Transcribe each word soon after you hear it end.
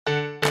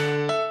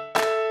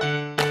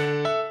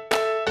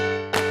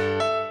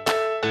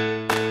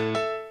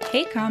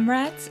Hey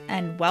comrades,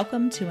 and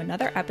welcome to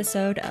another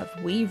episode of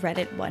We Read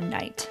It One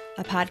Night,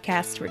 a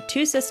podcast where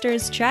two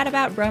sisters chat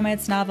about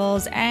romance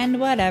novels and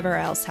whatever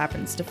else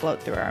happens to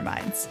float through our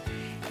minds.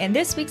 In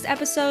this week's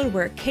episode,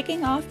 we're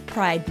kicking off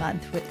Pride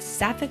Month with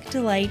Sapphic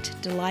Delight,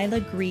 Delilah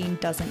Green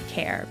Doesn't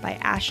Care by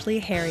Ashley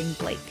Herring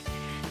Blake.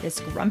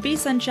 This grumpy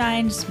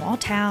sunshine, small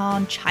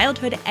town,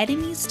 childhood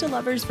enemies to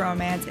lovers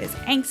romance is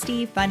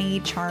angsty,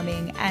 funny,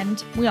 charming,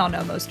 and we all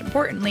know most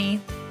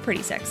importantly,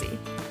 pretty sexy.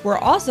 We're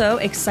also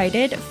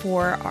excited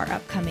for our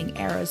upcoming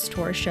Eras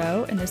Tour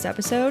show. In this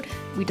episode,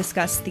 we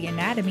discuss the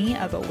anatomy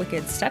of a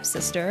wicked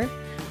stepsister.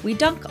 We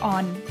dunk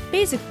on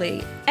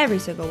basically every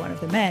single one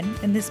of the men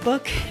in this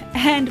book,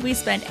 and we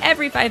spend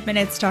every 5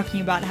 minutes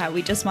talking about how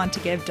we just want to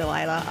give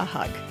Delilah a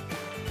hug.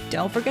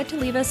 Don't forget to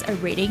leave us a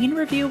rating and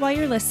review while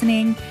you're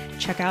listening.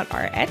 Check out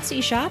our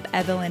Etsy shop,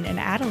 Evelyn and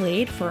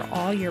Adelaide, for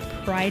all your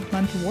Pride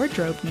Month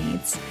wardrobe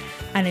needs,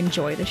 and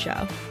enjoy the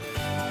show.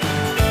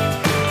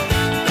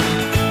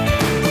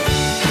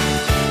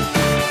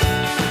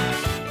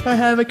 I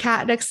have a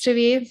cat next to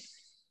me,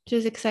 which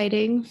is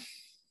exciting.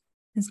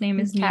 His name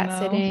is Cat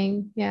Nemo.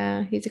 sitting.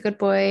 Yeah, he's a good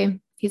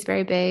boy. He's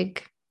very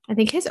big. I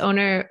think his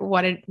owner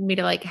wanted me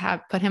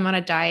to put him on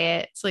a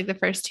diet. So the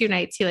first 2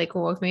 nights he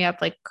woke me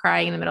up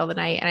crying in the middle of the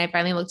night. And I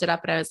finally looked it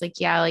up and I was like,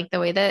 yeah, the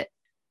way that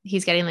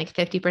he's getting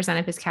 50%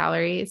 of his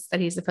calories that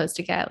he's supposed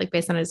to get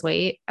based on his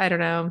weight. I don't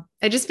know.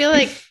 I just feel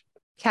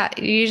cat,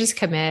 you just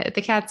commit.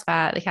 The cat's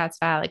fat.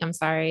 I'm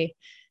sorry.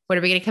 What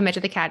are we going to commit to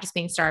the cat just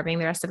being starving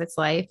the rest of its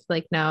life?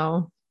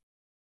 No.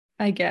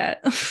 I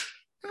get.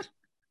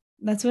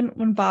 That's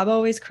when Bob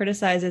always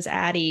criticizes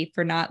Addie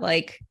for not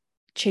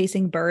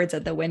chasing birds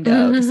at the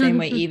window the same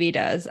way Evie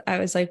does. I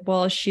was like,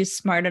 well, she's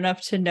smart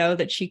enough to know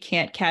that she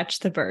can't catch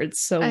the birds,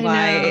 so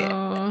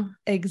why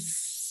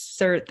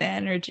exert the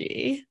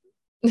energy?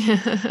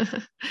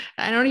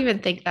 I don't even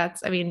think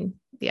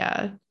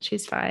yeah,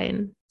 she's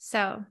fine.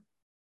 So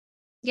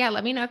yeah,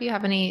 let me know if you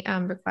have any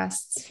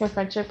requests for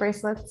friendship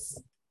bracelets,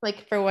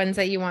 for ones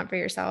that you want for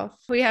yourself.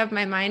 We have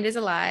My Mind is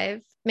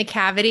Alive,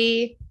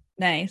 McCavity.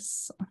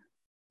 Nice.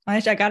 I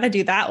gotta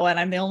do that one.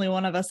 I'm the only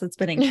one of us that's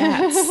been in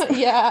cats.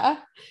 Yeah.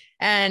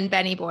 And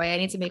Benny Boy. I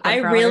need to make one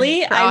I for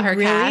really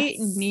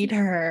cats. need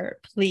her,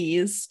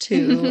 please,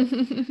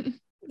 to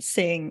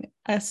sing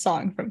a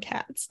song from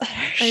Cats.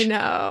 I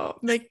know.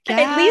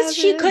 At least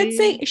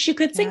she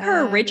could sing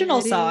her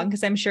original song,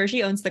 because I'm sure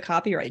she owns the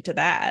copyright to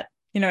that.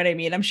 You know what I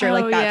mean? I'm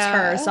sure that's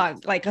her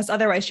song. Because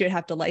otherwise she would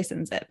have to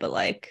license it. But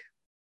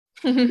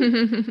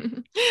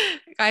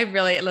I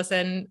really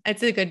listen.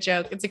 It's a good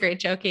joke. It's a great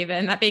joke.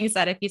 Even that being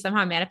said, if you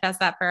somehow manifest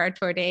that for our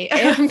tour date,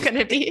 I'm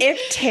gonna be.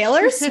 If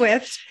Taylor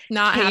Swift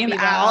not came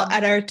out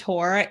at our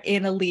tour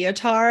in a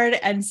leotard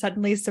and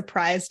suddenly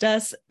surprised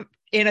us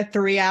in a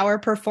 3-hour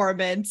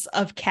performance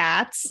of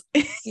Cats,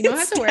 you don't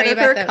have to worry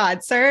about her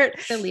concert.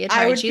 The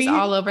leotard, she's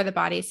all over the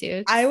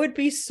bodysuit. I would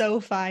be so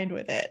fine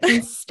with it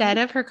instead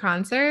of her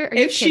concert.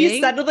 If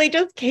she suddenly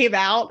just came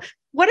out.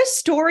 What a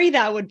story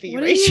that would be.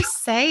 What Rachel. Are you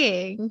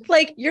saying?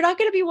 You're not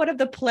going to be one of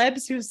the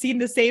plebs who've seen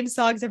the same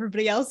songs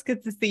everybody else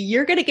gets to see.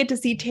 You're going to get to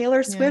see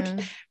Taylor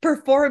Swift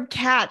perform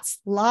Cats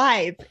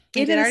live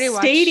in a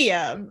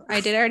stadium.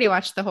 I did already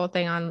watch the whole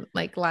thing on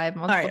live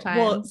multiple times.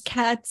 Well,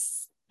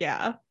 Cats,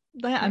 yeah.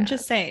 I'm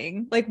just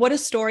saying, what a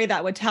story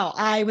that would tell.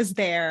 I was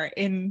there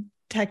in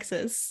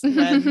Texas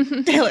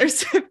when Taylor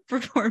Swift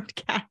performed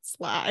Cats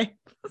live.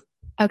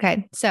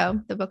 Okay,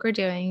 so the book we're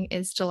doing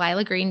is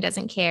Delilah Green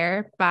Doesn't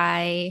Care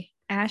by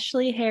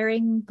Ashley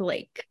Herring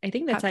Blake. I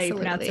think that's how you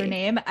pronounce her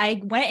name. I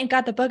went and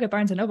got the book at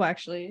Barnes & Noble,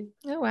 actually.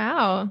 Oh,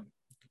 wow.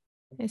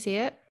 I see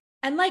it.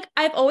 And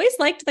I've always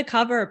liked the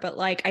cover, but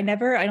I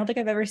don't think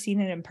I've ever seen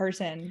it in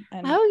person.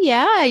 And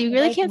you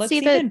really can't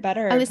see the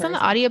better. At least on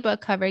the audiobook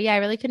cover. Yeah, I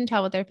really couldn't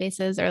tell what their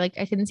faces or I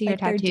couldn't see her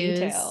tattoos.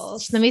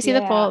 Details. Let me see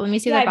the full. Let me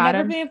see the bottom. I've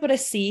never been able to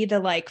see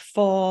the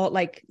full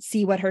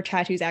see what her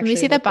tattoos actually. Let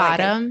me see the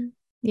bottom.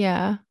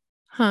 Yeah.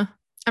 Huh.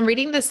 I'm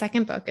reading the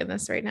second book in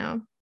this right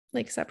now,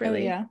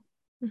 separately. Oh, yeah.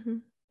 Mm-hmm.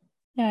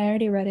 Yeah, I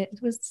already read it.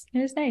 It was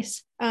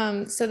nice.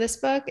 So this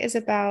book is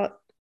about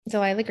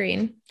Delilah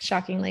Green,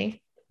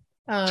 shockingly.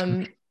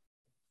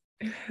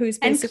 Who's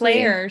and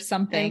Claire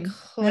something. And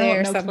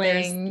Claire something.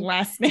 Claire's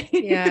last name.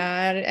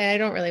 Yeah, I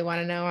don't really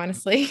want to know,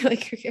 honestly.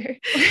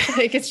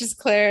 It's just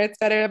Claire. It's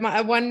better.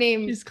 One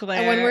name, she's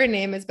Claire. A one-word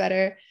name is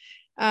better.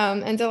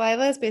 And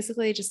Delilah is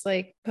basically just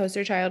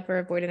poster child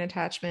for avoidant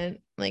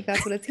attachment.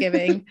 That's what it's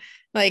giving.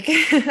 I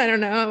don't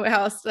know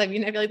how else. I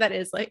feel like that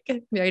is a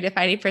very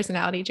defining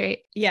personality trait.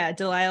 Yeah,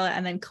 Delilah,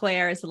 and then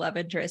Claire is the love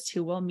interest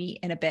who we'll meet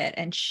in a bit.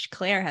 And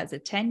Claire has a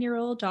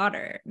 10-year-old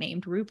daughter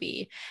named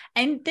Ruby.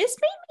 And this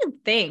made me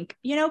think,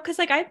 because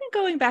I've been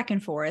going back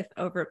and forth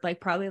over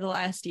probably the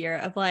last year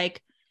of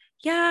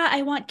yeah,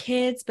 I want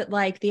kids, but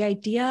the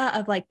idea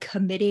of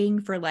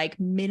committing for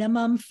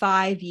minimum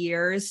 5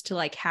 years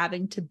to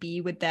having to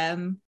be with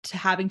them, to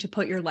having to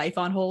put your life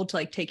on hold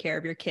to take care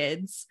of your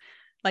kids,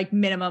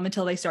 minimum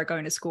until they start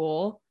going to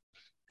school,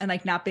 and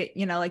not be,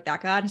 that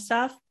kind of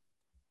stuff.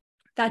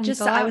 That just,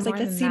 I was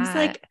that seems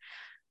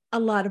a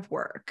lot of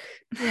work.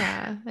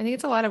 Yeah. I think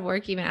it's a lot of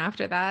work even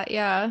after that.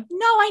 Yeah.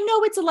 No, I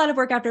know it's a lot of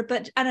work after,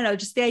 but I don't know,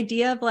 just the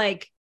idea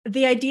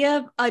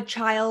of a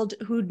child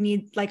who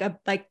needs like a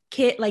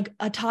kid, like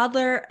a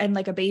toddler and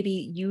like a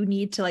baby, you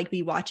need to like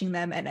be watching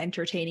them and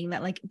entertaining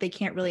them. Like they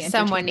can't really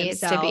entertain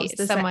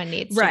themselves. Someone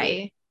needs to Right.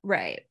 be.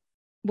 Right.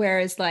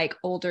 Whereas like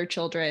older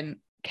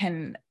children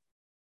can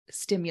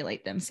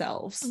stimulate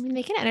themselves. I mean,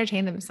 they can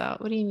entertain themselves.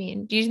 What do you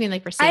mean? Do you just mean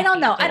like for safety? I don't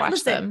know. To watch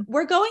Listen, them?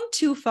 we're going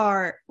too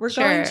far.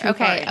 Sure. Okay.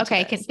 Into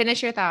Okay. this. Can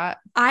finish your thought.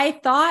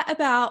 I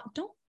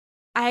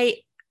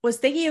was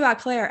thinking about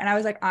Claire and I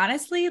was like,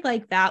 honestly,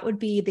 like that would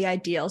be the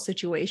ideal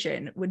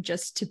situation, would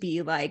just to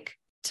be like,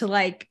 to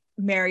like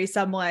marry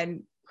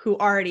someone who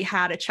already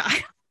had a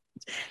child.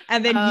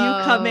 And then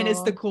you come in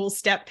as the cool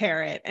step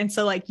parent. And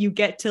so like you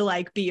get to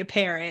like be a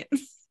parent.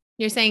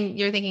 You're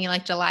thinking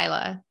like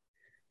Delilah.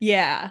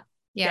 Yeah.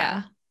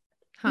 Yeah.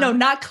 Huh. No,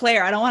 not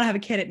Claire. I don't want to have a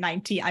kid at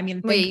 19. I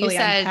mean, thankfully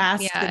I'm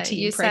past the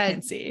teen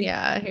pregnancy.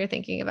 You're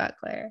thinking about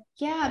Claire.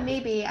 Yeah,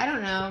 maybe. I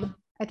don't know.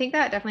 I think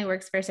that definitely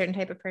works for a certain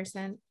type of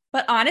person.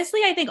 But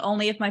honestly, I think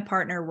only if my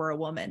partner were a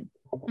woman.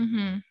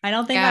 Mm-hmm. I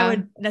don't think I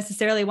would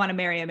necessarily want to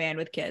marry a man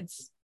with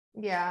kids.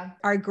 Yeah.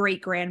 Our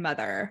great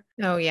grandmother.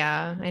 Oh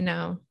yeah, I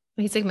know.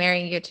 He's like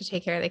marrying you to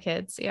take care of the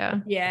kids. Yeah.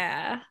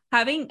 Yeah.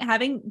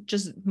 Having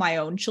just my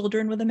own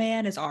children with a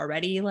man is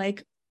already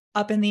like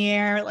up in the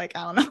air. Like,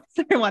 I don't know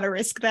if I want to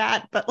risk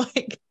that, but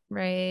like,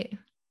 right.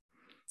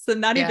 So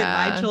not even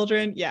my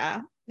children.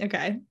 Yeah.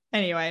 Okay.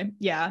 Anyway,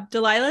 yeah.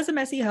 Delilah's a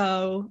messy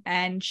hoe,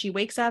 and she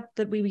wakes up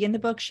we begin the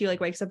book. She like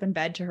wakes up in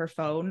bed to her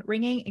phone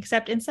ringing,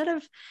 except instead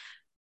of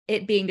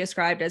it being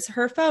described as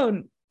her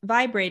phone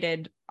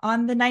vibrated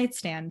on the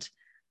nightstand,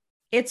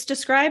 it's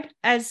described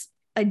as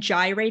a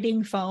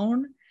gyrating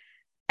phone.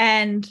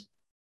 And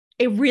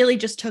it really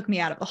just took me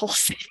out of the whole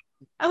thing.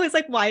 I was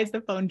like, why is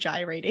the phone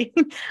gyrating?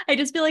 I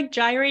just feel like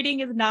gyrating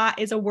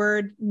is a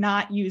word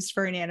not used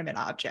for inanimate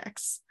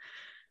objects.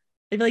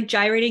 I feel like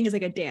gyrating is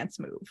like a dance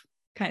move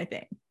kind of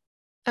thing.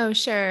 Oh,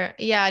 sure.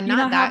 Yeah.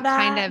 Not that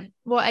kind of,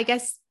 well, I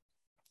guess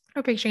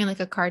we're picturing like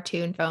a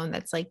cartoon phone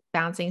that's like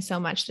bouncing so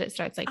much that it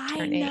starts like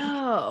turning.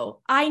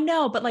 I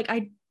know, but like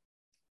I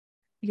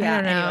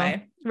don't know.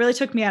 Anyway, it really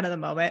took me out of the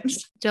moment.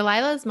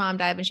 Delilah's mom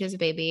died when she was a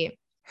baby.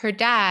 Her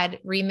dad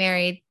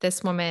remarried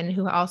this woman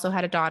who also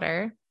had a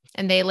daughter,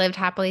 and they lived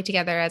happily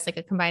together as like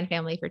a combined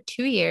family for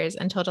 2 years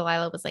until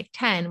Delilah was like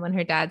 10 when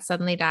her dad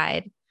suddenly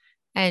died,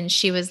 and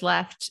she was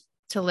left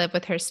to live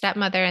with her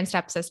stepmother and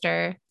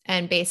stepsister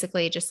and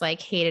basically just like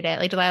hated it.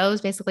 Like Delilah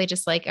was basically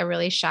just like a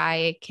really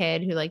shy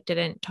kid who like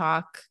didn't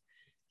talk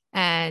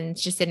and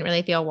just didn't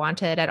really feel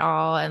wanted at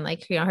all. And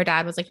like, you know, her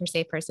dad was like her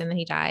safe person, and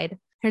he died.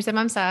 Her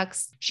stepmom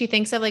sucks. She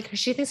thinks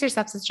her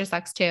stepsister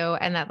sucks too.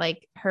 And that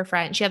like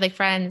she had like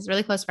friends,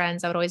 really close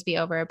friends that would always be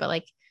over. But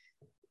like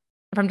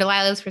from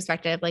Delilah's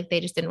perspective, like they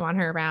just didn't want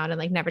her around and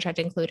like never tried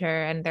to include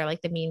her. And they're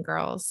like the mean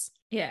girls.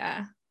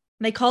 Yeah.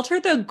 They called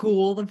her the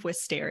ghoul of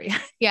wisteria.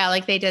 Yeah,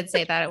 like they did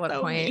say that at one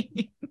point.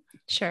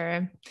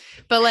 Sure.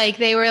 But like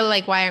they were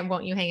like,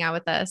 won't you hang out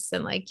with us?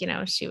 And like, you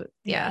know,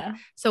 yeah.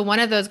 So one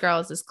of those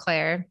girls is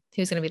Claire,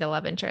 who's going to be the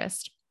love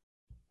interest.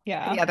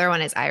 Yeah. The other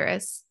one is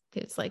Iris,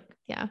 who's like,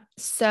 yeah.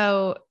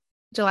 So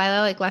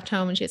Delilah like left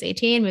home when she was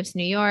 18, moves to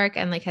New York,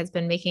 and like has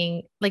been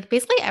making like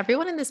basically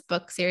everyone in this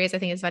book series, I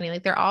think is funny.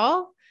 Like they're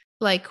all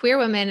like queer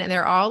women and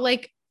they're all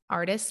like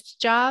artist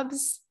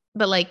jobs,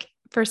 but like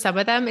for some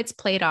of them, it's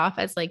played off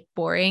as like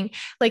boring.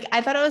 Like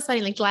I thought it was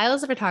funny. Like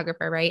Delilah's a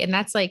photographer, right? And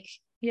that's like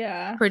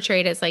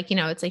portrayed as like, you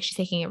know, it's like she's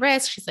taking a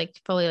risk. She's like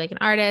fully like an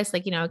artist,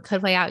 like, you know,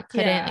 could play out,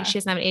 couldn't. Like she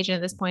doesn't have an agent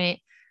at this point.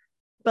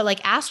 But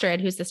like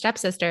Astrid, who's the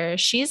stepsister,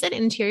 she's an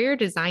interior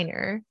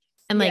designer.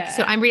 And like,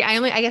 so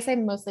I guess I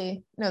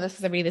mostly know this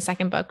because I read the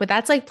second book, but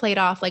that's like played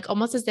off like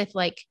almost as if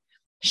like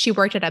she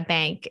worked at a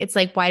bank. It's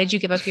like, why did you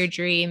give up your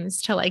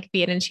dreams to like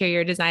be an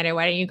interior designer?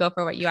 Why didn't you go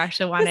for what you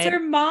actually wanted? Because her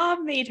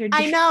mom made her do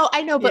I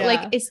know. But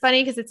like, it's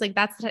funny because it's like,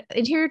 that's the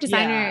interior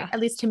designer, at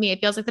least to me,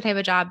 it feels like the type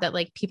of job that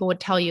like people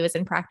would tell you is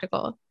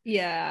impractical.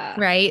 Yeah.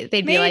 Right.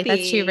 They'd be like,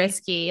 that's too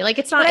risky. Like,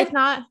 it's not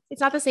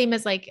the same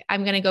as like,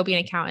 I'm going to go be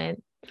an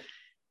accountant.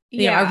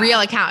 You know, a real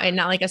accountant,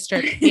 not like a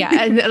strip.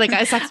 Like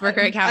a sex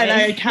worker accountant.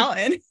 An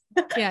accountant.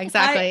 Yeah,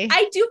 exactly.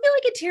 I do feel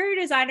like interior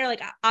designer,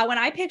 like when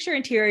I picture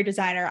interior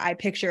designer, I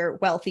picture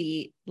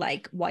wealthy,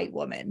 like white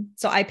woman.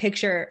 So I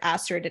picture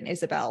Astrid and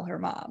Isabel, her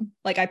mom.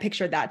 Like I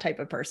picture that type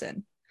of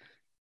person.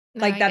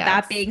 Like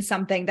that being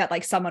something that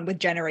like someone with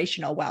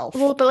generational wealth.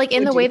 Well, but like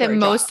in the way that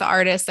most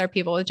artists are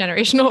people with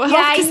generational wealth.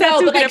 Yeah, I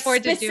know, but can like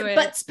afford to do it.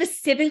 But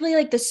specifically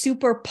like the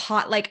super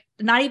pot, like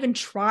not even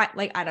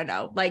like, I don't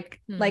know, like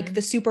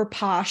the super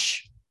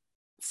posh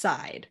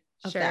side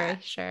of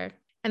that. Sure.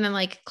 And then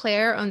like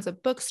Claire owns a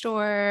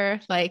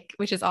bookstore, like,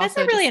 which is also that's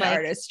not really an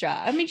artist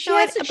job. I mean, she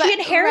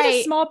inherited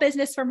a small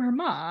business from her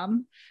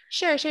mom.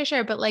 Sure.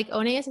 But like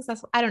owning a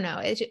successful, I don't know.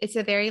 It's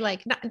a very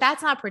like,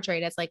 that's not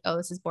portrayed as like, oh,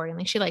 this is boring.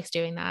 Like she likes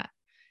doing that,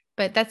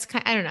 but that's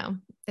kind I don't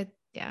know.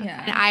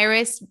 Yeah. And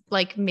Iris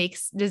like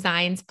makes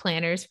designs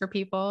planners for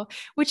people,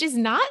 which is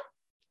not,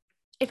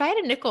 if I had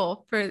a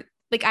nickel for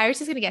Like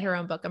Iris is going to get her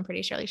own book. I'm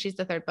pretty sure. Like she's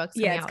the third book's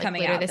coming it's out like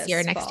coming later out this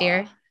year, next fall.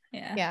 year.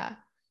 Yeah. Yeah.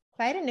 If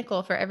I had a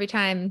nickel for every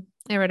time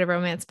I read a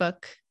romance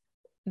book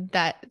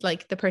that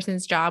like the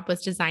person's job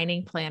was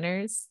designing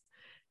planners,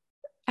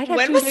 I'd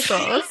have two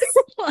nickels.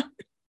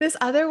 This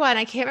other one,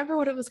 I can't remember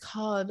what it was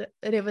called.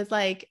 And it was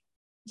like,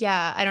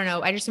 yeah, I don't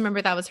know. I just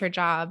remember that was her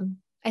job.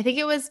 I think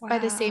it was by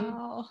the same,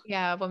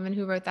 woman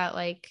who wrote that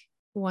like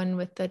one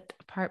with the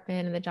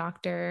apartment and the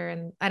doctor.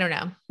 And I don't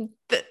know.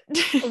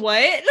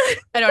 What?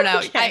 I don't know.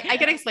 Okay. I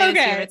can explain it to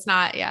you. It's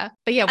not,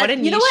 But yeah, what a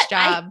niche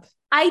job.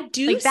 I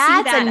do like see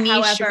that's that, a niche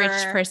however,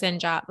 rich person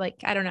job. Like,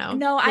 I don't know.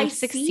 No, I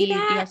succeed. See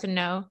that. You have to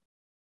know.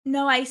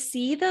 No, I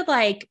see the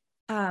like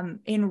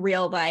in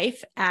real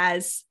life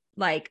as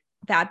like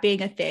that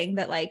being a thing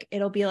that like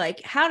it'll be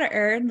like how to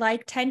earn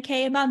like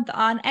 10K a month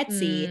on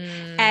Etsy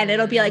and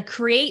it'll be like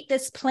create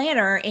this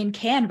planner in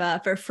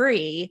Canva for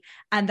free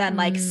and then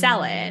like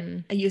sell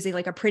it using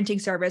like a printing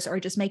service or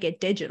just make it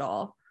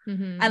digital.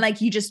 And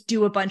like you just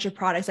do a bunch of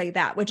products like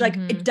that, which like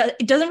it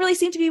doesn't really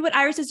seem to be what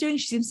Iris is doing.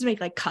 She seems to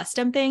make like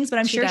custom things, but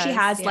I'm sure she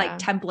has like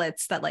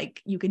templates that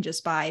like you can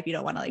just buy if you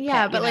don't want to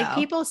like but like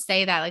people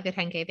say that like the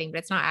 10K thing, but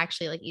it's not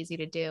actually like easy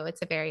to do.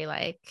 It's a very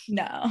like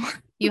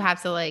you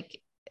have to like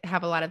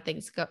have a lot of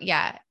things go.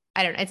 I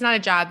don't know. It's not a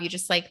job you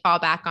just like fall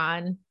back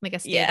on like a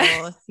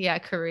stable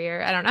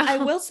career. I don't know. I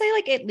will say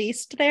like at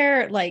least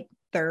they're like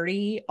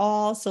 30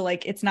 all, so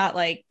like it's not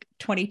like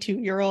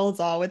 22-year-olds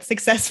all with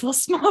successful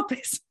small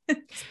business.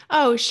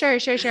 Oh, sure.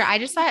 I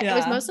just thought it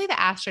was mostly the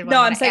Astrid one.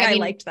 No, I'm saying I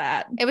liked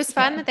that. It was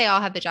fun that they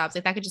all had the jobs.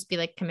 Like that could just be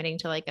like committing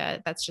to like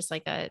that's just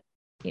like a,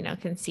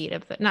 conceit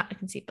of not a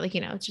conceit, but like,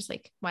 it's just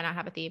like, why not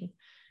have a theme?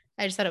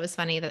 I just thought it was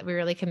funny that we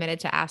really committed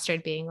to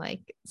Astrid being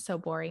like so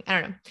boring. I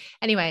don't know.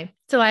 Anyway,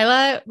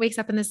 Delilah wakes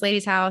up in this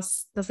lady's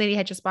house. This lady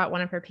had just bought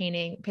one of her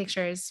painting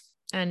pictures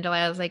and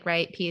Delilah's like,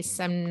 right, peace.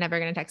 I'm never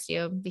going to text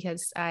you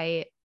because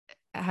I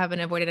have an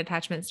avoided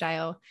attachment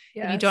style.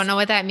 Yes. If you don't know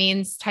what that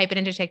means, type it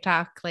into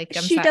TikTok. Like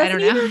she doesn't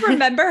even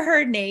remember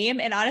her name.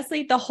 And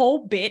honestly, the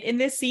whole bit in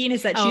this scene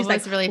is that she's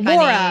like really funny.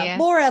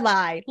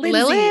 Lorelai,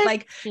 Lindsay, Lilith,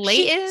 like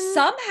Leighton,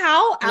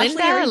 somehow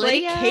Linda, Ashley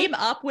Lydia came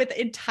up with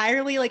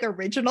entirely like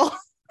original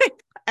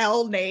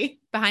L name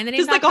behind the name.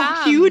 Just like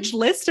a huge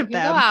list of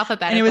them.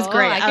 Alphabetical. And it was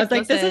great. I was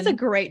like, this is a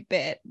great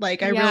bit.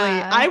 Like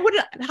I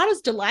wouldn't, how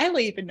does Delilah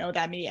even know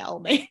that many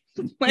L names?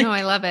 No,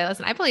 I love it.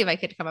 Listen, I believe I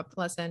could come up.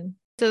 Listen.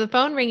 So the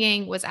phone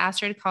ringing was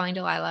Astrid calling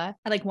Delilah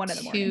at like 1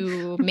 a.m.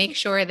 to make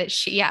sure that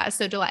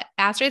so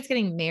Astrid's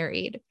getting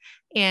married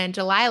and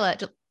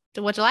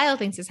what Delilah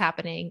thinks is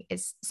happening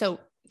is,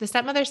 so the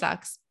stepmother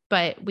sucks,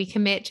 but we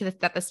commit to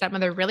that the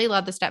stepmother really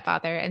loved the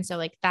stepfather. And so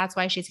like, that's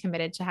why she's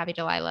committed to having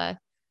Delilah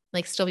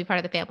like still be part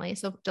of the family.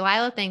 So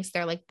Delilah thinks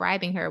they're like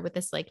bribing her with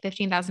this like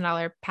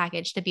 $15,000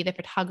 package to be the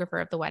photographer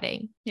of the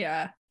wedding.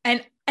 Yeah.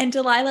 And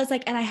Delilah's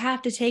like, and I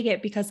have to take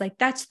it because like,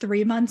 that's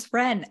 3 months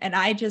rent. And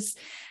I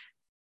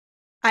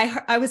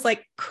was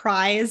like,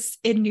 cries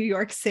in New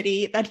York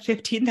City that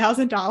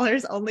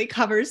 $15,000 only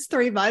covers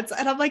 3 months.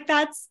 And I'm like,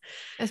 that's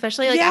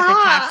especially like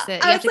after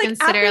taxes. You have to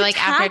consider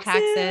like after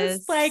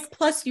taxes, like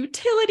plus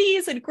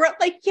utilities and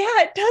like,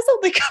 it does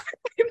only cover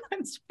 3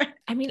 months rent.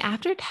 I mean,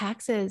 after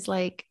taxes,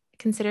 like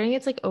considering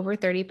it's like over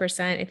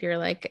 30% if you're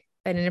like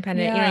an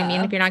independent, you know what I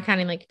mean? If you're not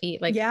counting like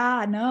feet, like,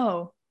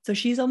 no. So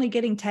she's only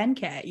getting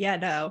 10K. Yeah,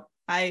 no.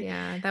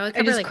 That would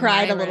I just like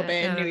cried a little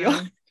bit in New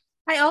York.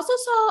 I also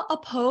saw a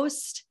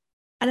post.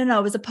 I don't know.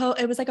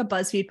 It was like a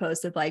BuzzFeed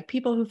post of like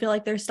people who feel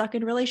like they're stuck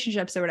in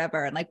relationships or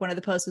whatever. And like one of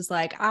the posts was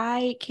like,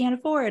 I can't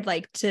afford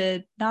like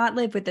to not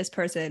live with this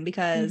person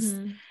because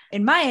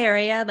in my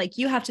area, like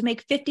you have to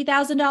make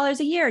 $50,000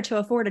 a year to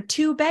afford a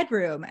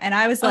 2-bedroom. And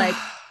I was like,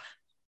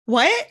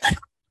 what?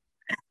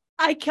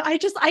 I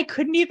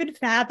couldn't even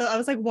fathom. I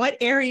was like, what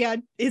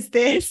area is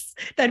this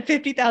that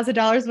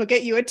 $50,000 will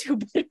get you a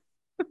 2-bedroom?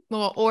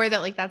 Well, or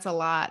that like, that's a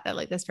lot that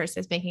like this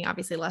person is making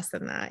obviously less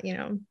than that,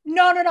 No.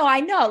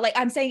 I know. Like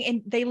I'm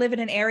saying they live in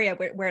an area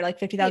where like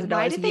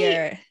 $50,000 a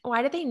year.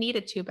 Why did they need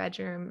a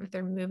 2-bedroom if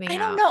they're moving out?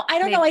 I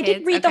don't know. I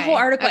didn't read the whole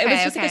article. It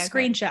was just like a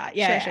screenshot.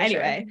 Yeah. Sure,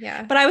 anyway. Sure.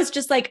 Yeah. But I was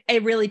just like,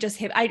 it really just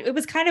hit. It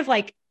was kind of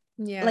like,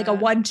 like a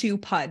 1-2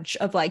 punch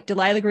of like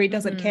Delilah Green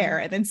doesn't care.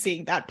 And then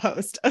seeing that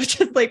post of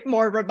just like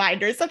more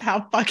reminders of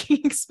how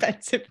fucking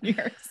expensive New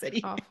York City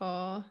is.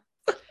 Awful.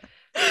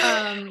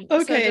 Okay.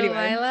 So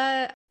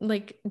Delilah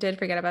like did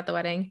forget about the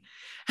wedding.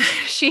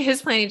 She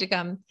is planning to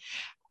come.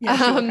 Yeah,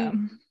 she will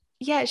come.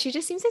 Yeah, she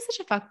just seems like such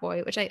a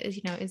fuckboy, which is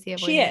the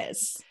avoidance. She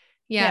is.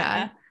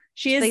 Yeah.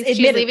 She is. Like,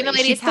 she's leaving the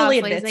lady's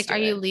house. Like, are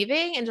you it.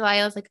 leaving? And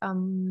Delilah's like,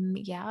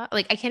 yeah.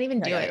 Like, I can't even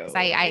do it because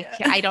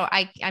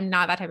I'm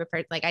not that type of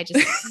person. Like, I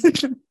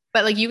just.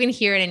 But like you can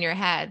hear it in your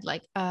head,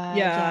 like,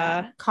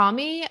 call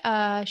me,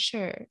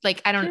 sure.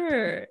 Like, I don't.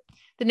 Sure.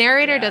 The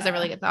narrator does a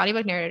really good. The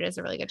audiobook narrator does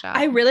a really good job.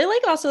 I really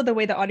like also the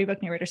way the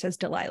audiobook narrator says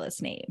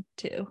Delilah's name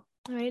too.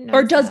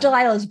 Or does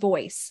Delilah's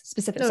voice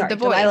specifically? No,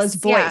 Delilah's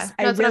voice. Yeah,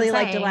 I really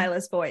like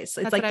Delilah's voice.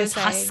 It's like this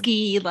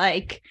husky,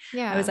 like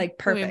I was like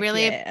perfect. We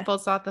really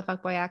pulls out the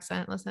fuckboy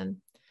accent.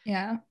 Listen.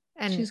 Yeah.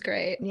 And she's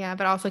great. Yeah,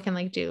 but also can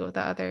like do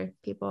the other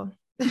people.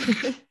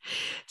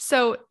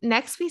 So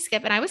next we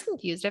skip, and I was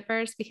confused at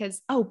first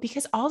because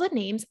all the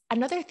names,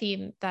 another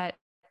theme that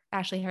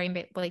Ashley, Harry,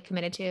 and Blake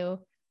committed to,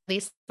 at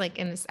least like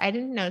in this, I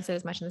didn't notice it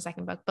as much in the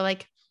second book, but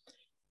like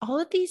all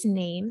of these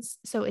names.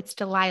 So it's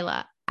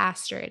Delilah,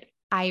 Astrid,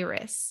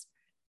 Iris.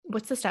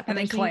 What's the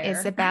stepmother's name? Claire.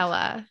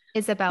 Isabella,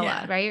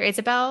 Yeah. right? Or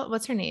Isabel,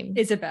 what's her name?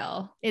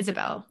 Isabel.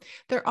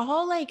 They're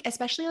all like,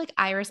 especially like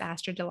Iris,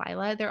 Astrid,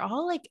 Delilah, they're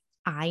all like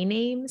I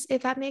names,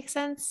 if that makes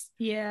sense.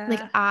 Yeah.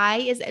 Like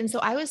and so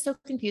I was so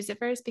confused at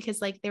first because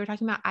like they were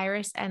talking about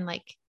Iris and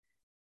like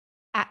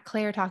at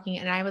Claire talking,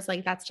 and I was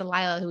like, that's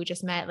Delilah who we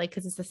just met, like,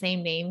 because it's the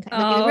same name.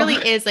 Like it really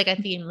is like a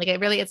theme. Like it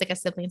really is like a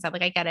sibling stuff.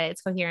 Like I get it.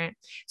 It's coherent.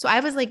 So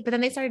I was like, but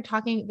then they started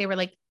talking, they were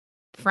like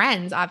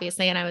friends,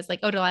 obviously. And I was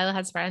like, oh, Delilah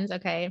has friends.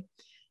 Okay.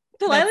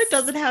 Delilah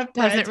doesn't have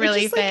friends. Doesn't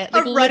really fit.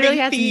 Like literally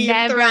has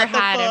never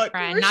had a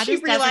friend. Not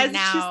just doesn't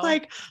now. She's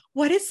like,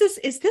 what is this?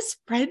 Is this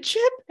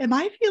friendship? Am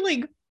I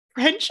feeling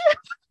friendship?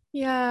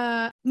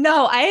 Yeah.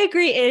 No, I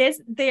agree. It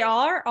is. They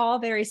are all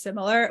very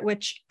similar,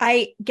 which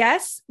I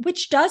guess,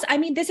 I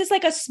mean, this is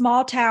like a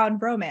small town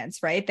romance,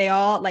 right? They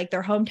all like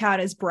their hometown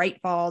is Bright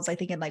Falls, I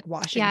think in like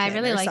Washington. Yeah, I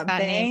really like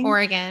that name.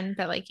 Oregon,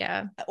 but like,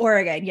 yeah.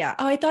 Oregon. Yeah.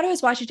 Oh, I thought it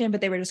was Washington,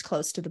 but they were just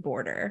close to the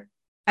border.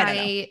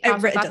 I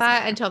also thought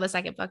that until the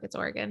second book, it's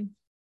Oregon.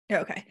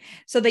 Okay.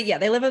 So they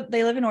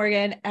live in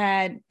Oregon,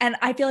 and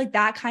I feel like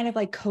that kind of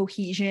like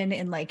cohesion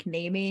in like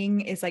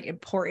naming is like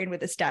important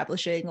with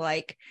establishing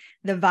like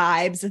the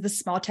vibes of the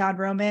small town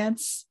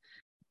romance.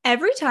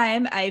 Every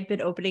time I've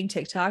been opening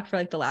TikTok for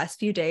like the last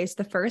few days,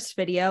 the first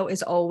video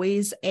is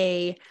always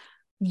a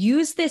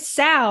use this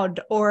sound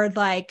or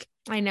like,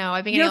 I know.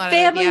 I've been your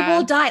family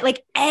will die.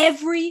 Like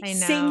every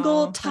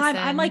single time.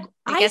 I'm like,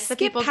 I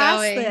skip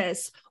past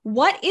this.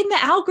 What in the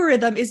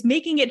algorithm is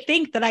making it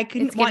think that I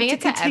can want to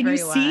continue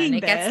seeing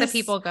this? It gets the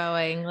people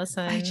going.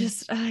 Listen,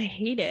 I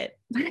hate it.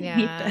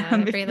 Yeah,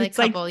 every like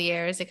couple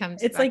years it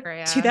comes. It's like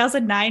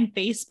 2009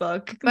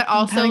 Facebook, but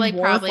also like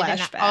probably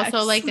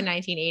also like the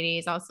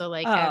 1980s. Also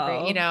like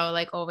every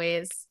like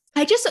always.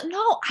 I don't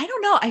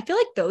know. I feel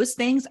like those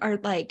things are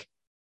like,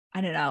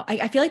 I don't know.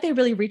 I feel like they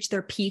really reached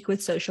their peak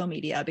with social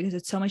media because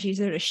it's so much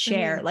easier to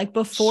share. Mm-hmm. Like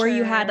before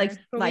you had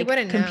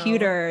like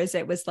computers,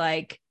 it was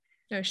like,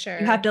 oh, sure.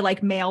 You have to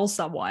like mail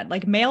someone,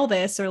 like mail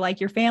this or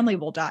like your family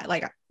will die.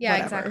 Like, yeah,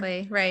 whatever.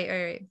 Exactly.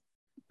 Right.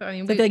 But I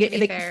mean, to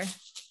be fair.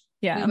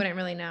 Yeah. We wouldn't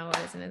really know what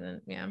is and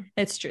isn't. Yeah.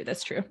 It's true.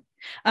 That's true.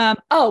 I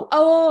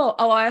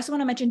also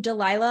want to mention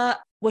Delilah.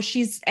 Well,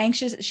 she's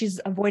anxious.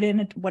 She's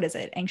avoidant. What is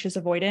it? Anxious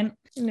avoidant?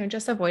 No,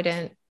 just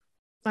avoidant.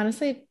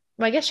 Honestly.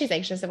 Well, I guess she's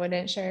anxious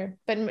avoidant, sure.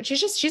 But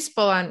she's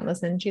full on,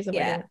 listen, she's avoidant.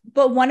 Yeah.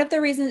 But one of the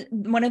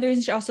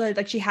reasons she also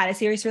like she had a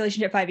serious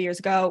relationship 5 years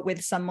ago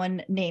with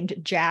someone named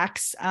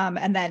Jax.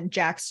 And then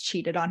Jax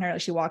cheated on her.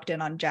 Like she walked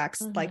in on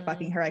Jax like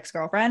fucking her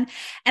ex-girlfriend.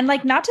 And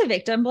like not to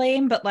victim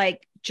blame, but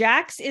like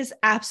Jax is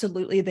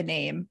absolutely the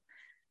name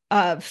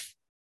of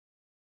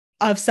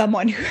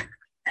someone who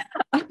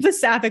the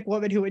sapphic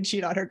woman who would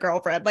cheat on her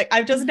girlfriend. Like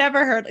I've just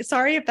never heard,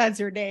 sorry if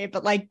that's your name,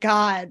 but like,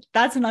 God,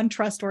 that's an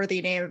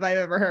untrustworthy name if I've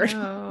ever heard.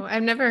 Oh,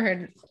 I've never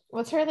heard.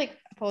 What's her like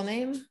full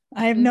name?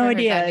 I have no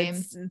idea.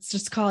 It's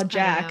just called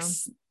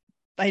Jax.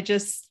 I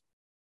just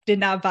did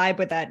not vibe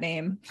with that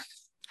name.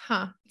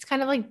 Huh. It's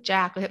kind of like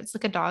Jack. It's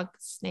like a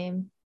dog's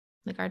name,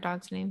 like our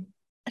dog's name.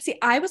 See,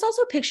 I was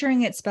also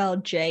picturing it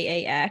spelled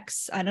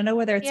Jax. I don't know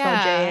whether it's spelled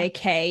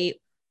JAK.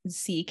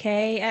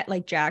 CK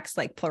like Jax,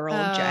 like plural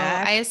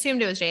Jack. I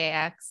assumed it was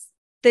JAX.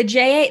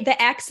 The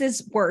X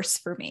is worse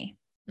for me.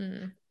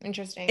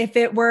 Interesting. If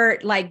it were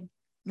like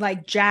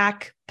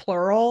Jack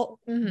plural,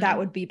 that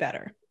would be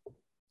better.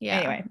 Yeah.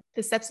 Anyway,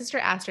 the stepsister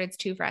Astrid's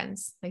two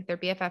friends, like their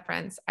BFF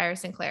friends,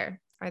 Iris and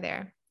Claire, are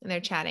there, and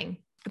they're chatting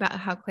about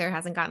how Claire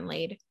hasn't gotten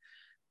laid,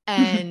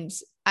 and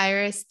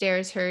Iris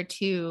dares her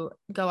to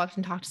go up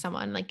and talk to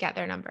someone, like get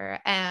their number.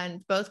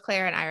 And both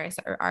Claire and Iris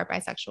are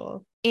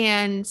bisexual.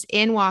 And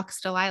in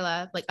walks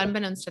Delilah, like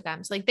unbeknownst to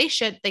them. So like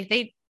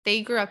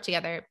they grew up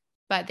together,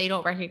 but they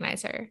don't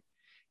recognize her.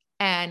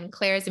 And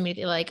Claire is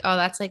immediately like, oh,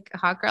 that's like a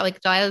hot girl.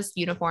 Like Delilah's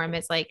uniform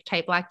is like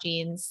tight black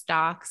jeans,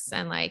 stocks,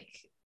 and like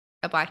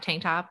a black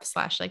tank top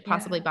 / like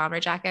possibly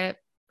bomber jacket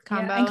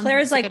combo. Yeah. And Claire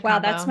is like, wow,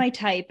 that's my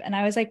type. And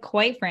I was like,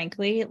 quite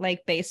frankly,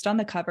 like based on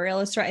the cover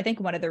illustrator, I think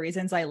one of the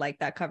reasons I like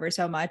that cover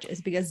so much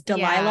is because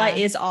Delilah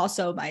is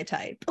also my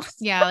type.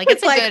 Yeah, like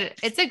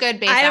it's a good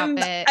base I'm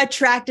outfit.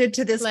 Attracted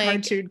to this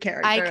cartoon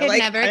character. I could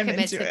never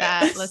commit to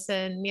that.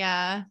 Listen,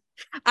 yeah.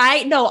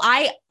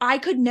 I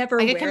could never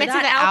wear commit that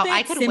to the outfit.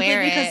 I could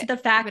wear it because of the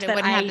fact but it that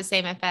wouldn't have the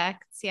same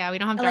effects. Yeah, we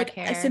don't have dark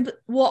hair.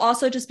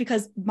 Also just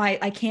because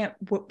I can't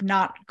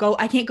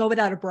go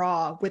without a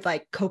bra with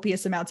like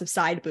copious amounts of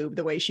side boob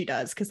the way she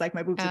does because like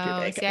my boobs are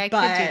too big. Yeah, I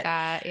could do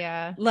that.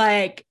 Yeah.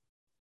 Like,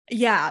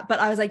 yeah, but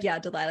I was like, yeah,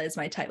 Delilah is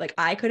my type. Like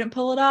I couldn't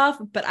pull it off,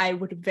 but I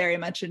would very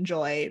much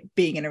enjoy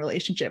being in a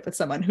relationship with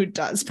someone who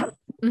does.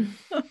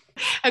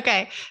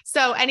 Okay.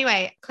 So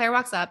anyway, Claire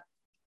walks up.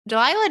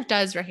 Delilah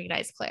does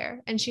recognize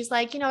Claire and she's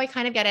like, I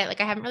kind of get it.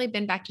 Like I haven't really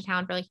been back to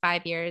town for like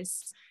 5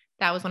 years.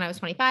 That was when I was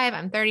 25.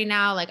 I'm 30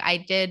 now. Like I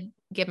did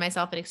give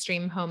myself an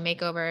extreme home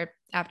makeover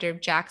after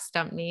Jax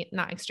dumped me.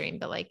 Not extreme,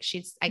 but like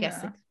I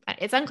guess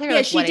it's unclear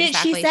like what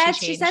exactly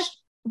she changed.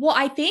 Well,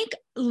 I think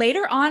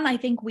later on, I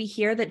think we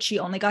hear that she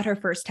only got her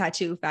first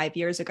tattoo 5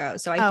 years ago.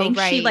 So I think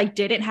she like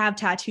didn't have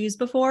tattoos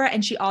before.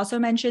 And she also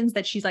mentions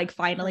that she's like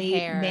finally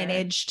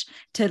managed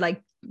to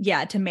like,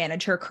 to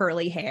manage her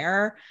curly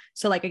hair.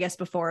 So like, I guess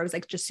before it was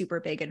like just super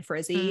big and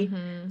frizzy.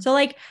 Mm-hmm. So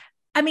like,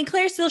 I mean,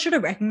 Claire still should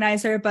have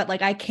recognized her, but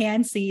like, I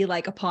can see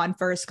like upon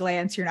first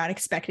glance, you're not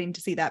expecting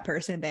to see that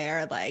person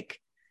there. Like,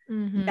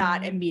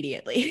 not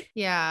immediately.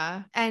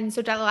 Yeah. And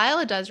so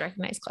Delilah does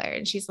recognize Claire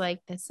and she's like,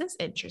 this is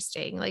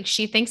interesting. Like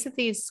she thinks of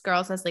these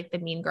girls as like the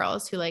mean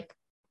girls who like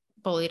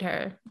bullied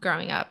her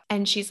growing up.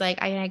 And she's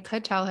like, I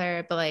could tell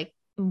her, but like,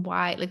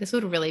 why? Like this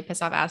would really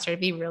piss off Astrid.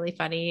 It'd be really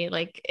funny.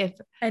 Like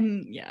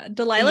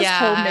Delilah's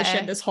whole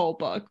mission this whole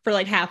book for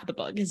like half of the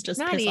book is just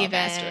not piss even off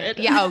Astrid.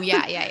 Yeah. Oh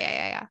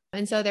yeah.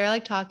 And so they're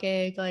like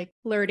talking, like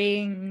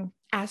flirting.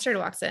 Astrid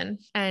walks in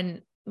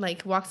and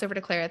like walks over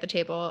to Claire at the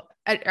table,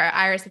 or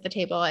Iris at the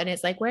table, and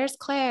is like, where's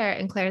Claire?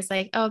 And Claire's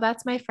like, oh,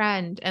 that's my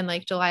friend. And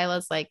like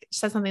Delilah's like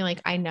says something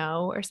like, I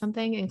know, or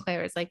something. And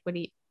Claire is like, what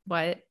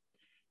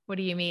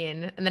do you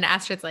mean? And then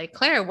Astrid's like,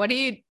 Claire, what's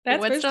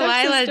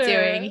Delilah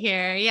doing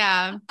here?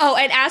 Yeah. Oh,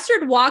 and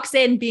Astrid walks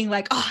in being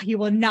like, oh, you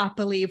will not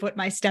believe what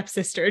my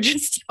stepsister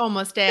just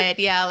almost did.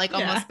 Yeah. Like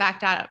almost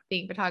backed out of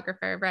being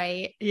photographer.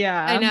 Right.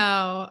 Yeah. I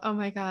know. Oh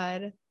my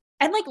God.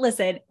 And like,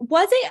 listen,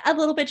 was it a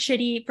little bit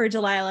shitty for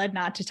Delilah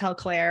not to tell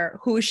Claire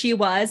who she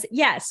was?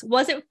 Yes.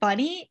 Was it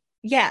funny?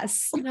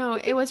 Yes. No,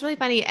 it was really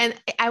funny. And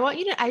I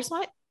just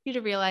want you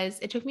to realize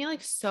it took me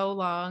like so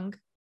long.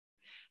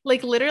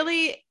 Like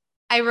literally,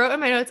 I wrote in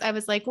my notes, I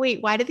was like,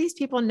 wait, why do these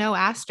people know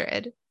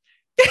Astrid?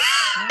 And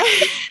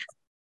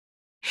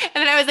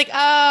then I was like,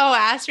 oh,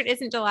 Astrid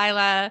isn't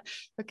Delilah.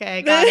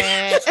 Okay, got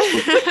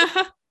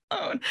it.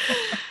 Oh, no.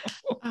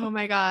 Oh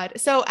my God.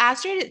 So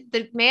Astrid,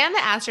 the man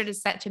that Astrid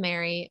is set to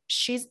marry,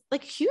 she's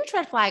like huge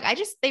red flag.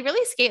 They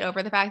really skate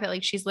over the fact that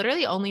like she's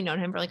literally only known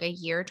him for like a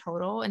year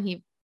total. And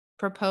he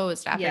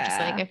proposed after just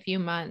like a few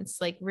months,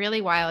 like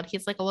really wild.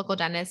 He's like a local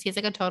dentist. He's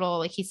like a total,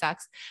 like he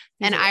sucks.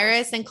 And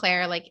Iris and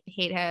Claire like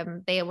hate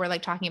him. They were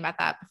like talking about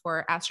that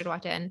before Astrid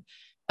walked in,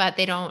 but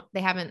they're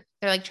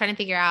like trying to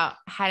figure out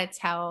how to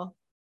tell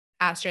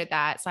Astrid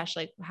that /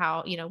 like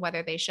how,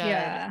 whether they should,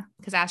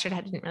 because Astrid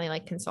didn't really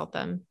like consult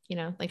them,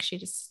 like she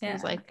just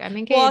was like, I'm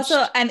engaged. Well,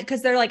 also, and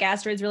because they're like,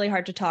 Astrid's really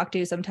hard to talk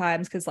to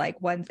sometimes because like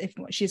if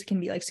she can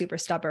be like super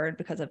stubborn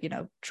because of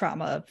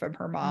trauma from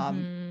her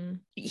mom.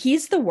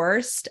 He's the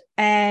worst,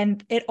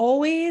 and it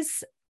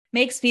always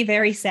makes me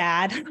very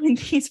sad when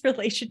these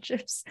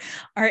relationships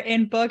are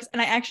in books.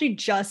 And I actually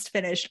just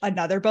finished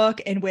another book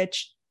in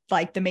which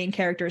like the main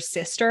character's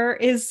sister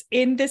is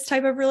in this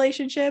type of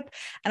relationship.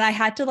 And I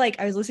had to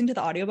I was listening to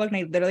the audiobook and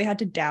I literally had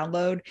to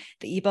download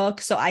the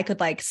ebook so I could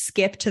like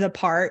skip to the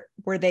part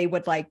where they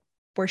would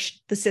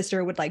the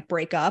sister would like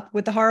break up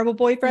with the horrible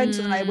boyfriend.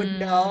 So that I would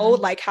know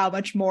like how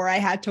much more I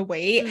had to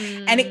wait.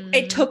 And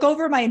it took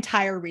over my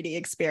entire reading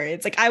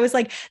experience. Like I was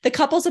like, the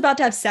couple's about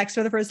to have sex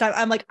for the first time.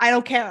 I'm like, I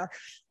don't care.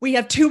 We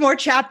have 2 more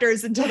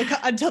chapters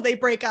until they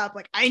break up.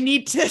 Like I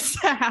need this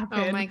to happen.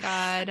 Oh my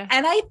God.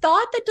 And I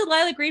thought that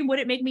Delilah Green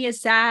wouldn't make me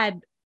as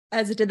sad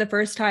as it did the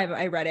first time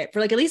I read it for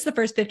like at least the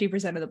first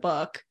 50% of the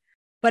book,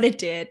 but it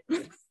did.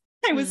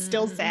 I was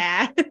still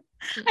sad.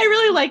 I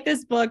really like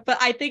this book, but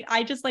I think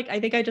I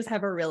just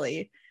have a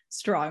really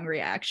strong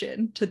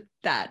reaction to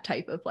that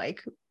type of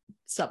like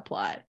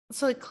subplot.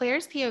 So like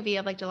Claire's POV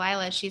of like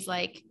Delilah, she's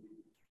like,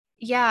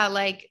 yeah,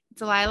 like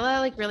Delilah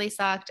like really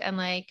sucked and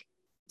like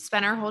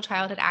spent our whole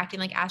childhood acting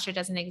like Astrid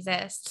doesn't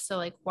exist. So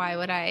like, why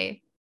would I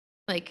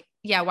like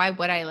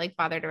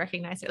bother to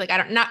recognize her? Like,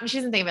 she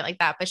doesn't think of it like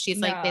that, but she's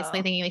like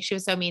basically thinking like she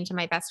was so mean to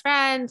my best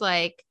friend.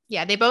 Like,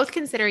 yeah, they both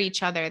consider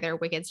each other their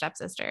wicked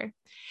stepsister,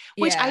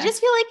 which I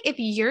just feel like if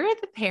you're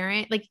the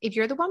parent, like if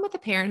you're the one with the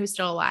parent who's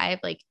still alive,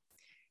 like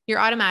you're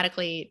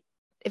automatically,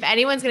 if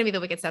anyone's going to be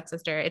the wicked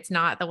stepsister, it's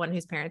not the one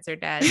whose parents are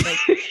dead.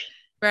 Like,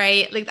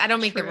 right? Like I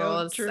don't make the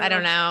rules. True. I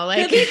don't know.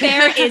 Like to be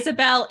fair,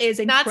 Isabel is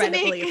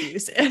incredibly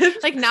abusive.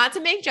 Like not to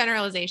make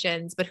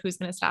generalizations, but who's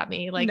going to stop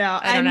me? Like, no,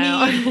 I don't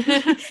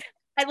know.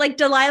 I like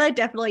Delilah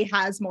definitely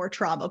has more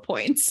trauma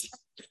points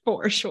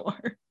for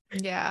sure.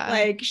 Yeah.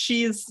 Like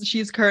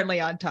she's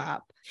currently on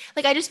top.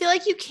 Like, I just feel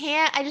like you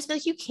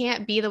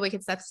can't be the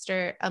wicked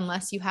stepsister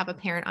unless you have a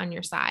parent on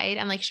your side.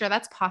 And like, sure,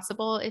 that's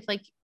possible if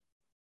like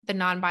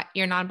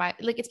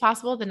it's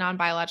possible the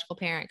non-biological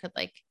parent could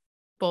like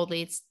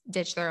boldly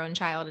ditch their own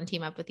child and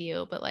team up with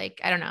you. But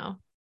like, I don't know. You know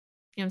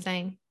what I'm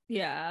saying?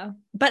 Yeah.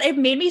 But it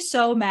made me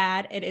so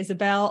mad at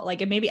Isabel.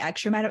 Like it made me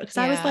extra mad because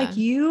I was like,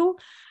 you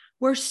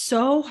were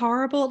so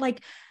horrible.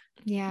 Like,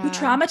 you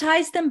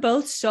traumatized them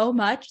both so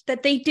much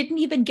that they didn't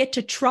even get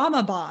to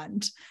trauma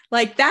bond.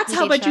 Like that's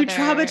how much you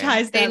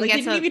traumatized them. Like they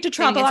didn't even get to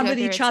trauma bond with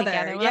each other.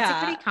 Well,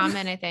 that's pretty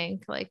common, I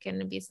think, like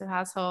in abusive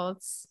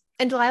households.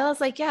 And Delilah's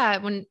like, yeah,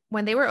 when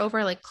they were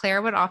over, like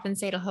Claire would often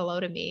say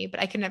hello to me, but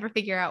I could never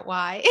figure out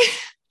why.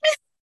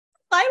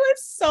 I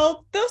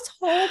So this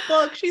whole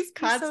book, she's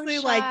constantly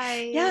so like,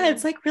 shy. yeah,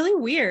 it's like really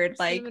weird.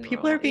 Like Cinnamon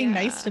people are roll, being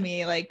nice to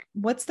me. Like,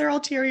 what's their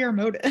ulterior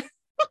motive?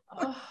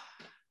 Oh.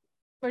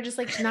 Or just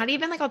like not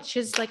even like I'll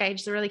just like I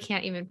just really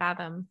can't even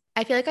fathom.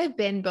 I feel like I've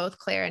been both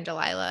Claire and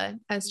Delilah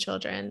as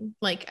children.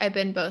 Like I've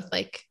been both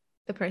like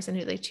the person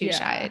who's like too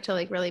shy to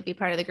like really be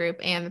part of the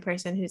group and the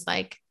person who's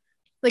like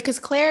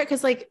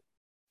because like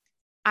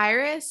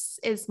Iris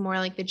is more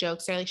like the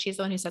jokester. Like she's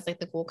the one who says like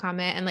the cool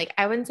comment. And like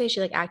I wouldn't say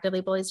she like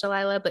actively bullies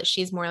Delilah, but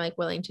she's more like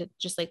willing to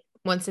just like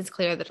once it's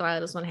clear that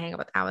Delilah doesn't want to hang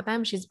out with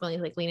them, she's willing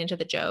to like lean into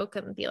the joke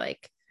and be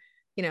like,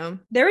 you know.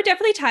 There were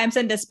definitely times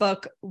in this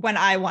book when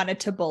I wanted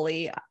to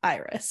bully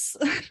Iris.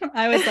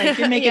 I was like,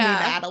 you're making me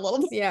mad a little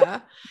bit. Yeah.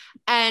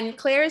 And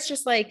Claire is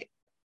just like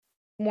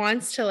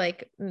wants to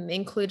like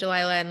include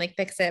Delilah and like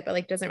fix it, but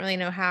like doesn't really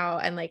know how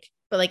and like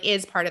but like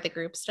is part of the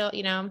group still,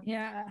 you know?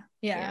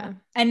 Yeah.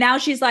 And now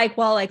she's like,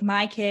 well, like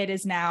my kid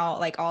is now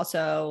like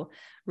also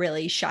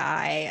really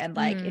shy and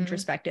like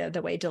introspective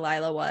the way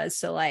Delilah was.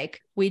 So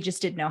like we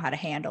just didn't know how to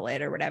handle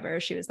it or whatever.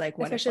 She was like,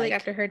 what especially if, like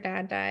after her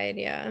dad died.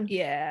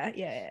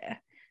 Yeah.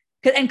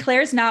 And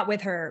Claire's not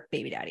with her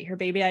baby daddy. Her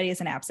baby daddy is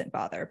an absent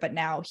father, but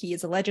now he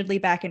is allegedly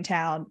back in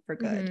town for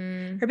good.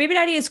 Her baby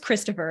daddy is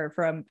Christopher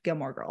from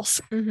Gilmore Girls.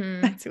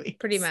 That's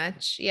sweet. Pretty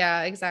much.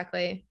 Yeah,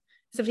 exactly.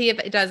 So if he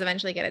does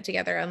eventually get it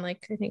together,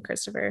 unlike I think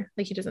Christopher,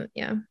 like he doesn't.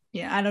 Yeah,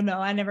 I don't know.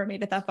 I never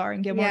made it that far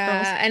in Gilmore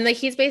Girls. And like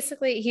he's been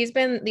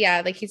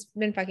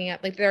fucking up.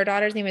 Like their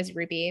daughter's name is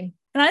Ruby.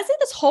 And honestly,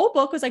 this whole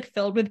book was like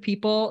filled with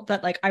people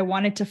that like I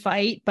wanted to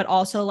fight, but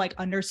also like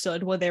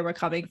understood where they were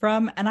coming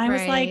from. And I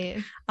was like,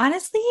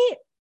 honestly,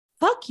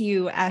 fuck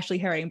you, Ashley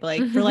Herring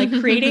Blake, for like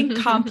creating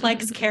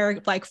complex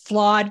like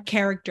flawed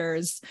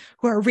characters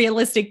who are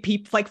realistic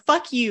people. Like,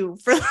 fuck you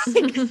for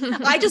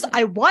like,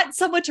 I want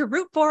someone to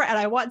root for and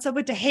I want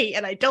someone to hate,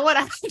 and I don't want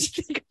to have to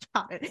think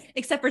about it.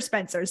 Except for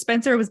Spencer.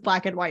 Spencer was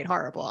black and white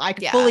horrible. I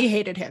fully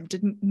hated him.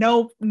 Didn't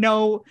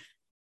no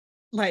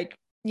like.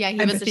 Yeah, he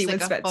was just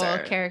like a full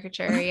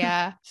caricature.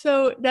 Yeah.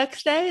 So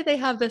next day they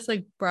have this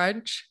like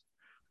brunch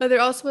that they're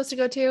all supposed to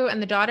go to,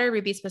 and the daughter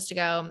Ruby's supposed to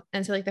go.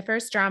 And so like the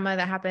first drama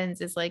that happens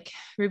is like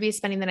Ruby's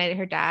spending the night at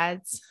her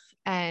dad's,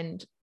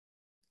 and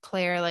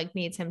Claire like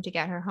needs him to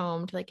get her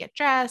home to like get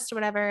dressed or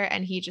whatever,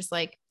 and he just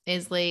like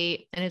is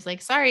late and is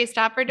like, sorry,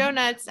 stop for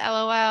donuts,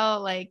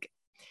 LOL. Like,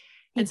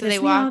 and so they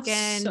walk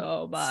in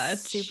so much,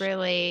 super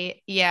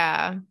late.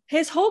 Yeah,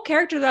 his whole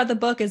character throughout the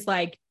book is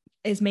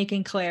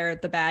making Claire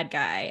the bad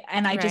guy.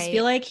 And I just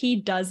feel like he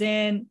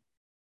doesn't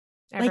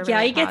like,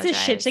 really he gets his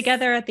shit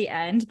together at the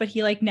end, but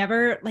he like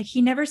never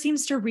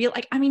seems to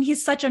like, I mean,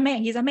 he's such a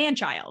man. He's a man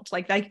child.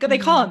 Like they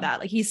call him that.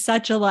 Like he's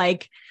such a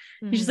like,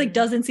 he just like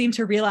doesn't seem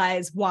to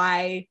realize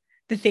why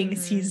the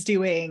things he's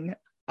doing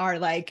are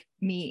like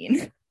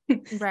mean.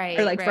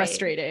 Or like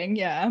frustrating.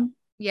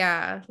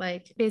 Yeah.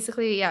 Like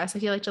basically, yeah. So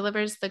he like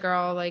delivers the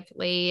girl like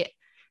late,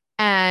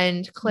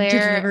 and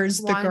Claire delivers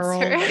the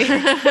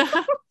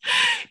girl.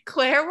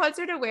 Claire wants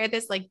her to wear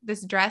this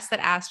dress that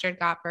Astrid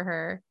got for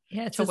her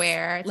to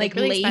wear. It's like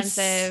really lace,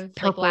 expensive,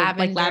 purple,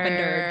 like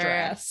lavender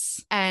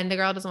dress. And the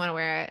girl doesn't want to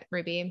wear it.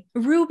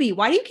 Ruby,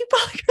 why do you keep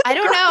calling her? I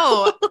don't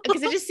know,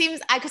 because it just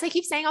seems because I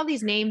keep saying all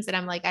these names and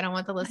I'm like, I don't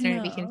want the listener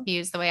to be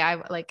confused the way I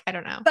like. I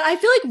don't know, but I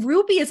feel like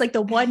Ruby is like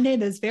the one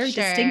name that's very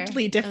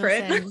distinctly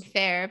different. Listen,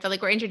 fair, but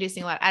like we're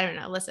introducing a lot. I don't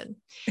know. Listen,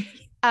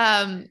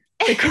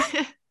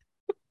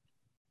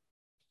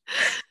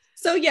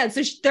 So yeah,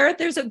 so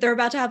they're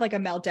about to have like a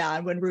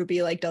meltdown when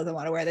Ruby like doesn't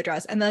want to wear the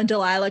dress, and then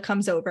Delilah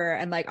comes over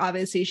and like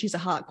obviously she's a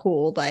hot,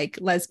 cool like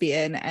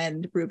lesbian,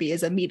 and Ruby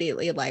is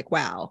immediately like,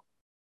 wow,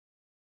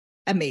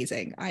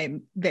 amazing,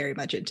 I'm very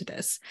much into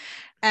this.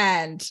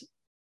 And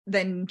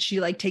then she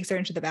like takes her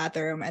into the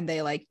bathroom, and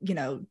they like, you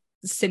know,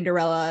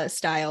 Cinderella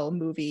style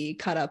movie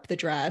cut up the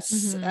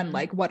dress and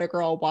like what a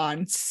girl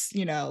wants,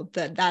 you know,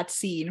 that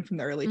scene from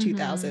the early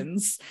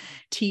 2000s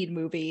teen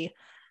movie.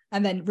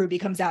 And then Ruby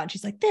comes out and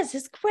she's like, this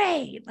is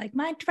great. Like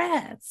my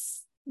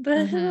dress.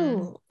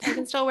 Boo-hoo. I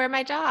can still wear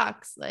my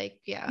Docs. Like,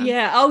 yeah.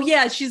 Yeah. Oh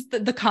yeah. She's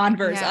the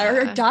Converse. Are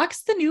her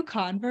Docs the new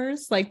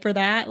Converse? Like for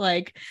that,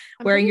 like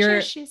I'm where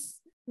you're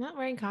she's not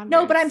wearing Converse.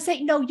 No, but I'm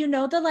saying, no, you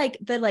know, the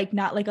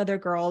not like other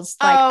girls.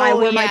 Like I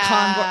wore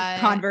my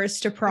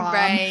Converse to prom.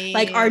 Right.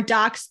 Like are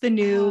Docs the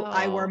new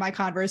I wore my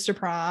Converse to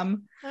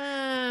prom?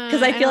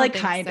 Because I feel like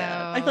kind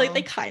of. I feel like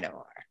they kind of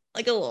are.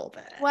 Like a little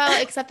bit.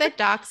 Well, except that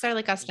Docs are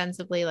like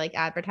ostensibly like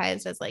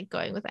advertised as like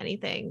going with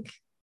anything.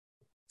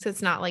 So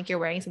it's not like you're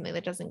wearing something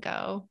that doesn't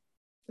go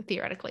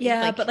theoretically.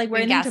 Yeah, like, but like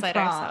wearing them to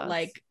prom,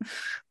 like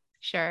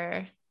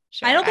sure.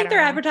 I don't think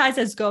they're advertised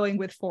as going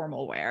with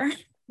formal wear.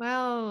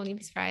 Well, you'd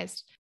be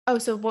surprised. Oh,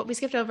 so what we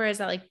skipped over is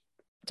that like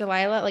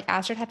Delilah, like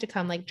Astrid had to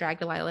come like drag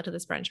Delilah to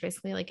this brunch,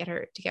 basically like get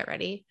her to get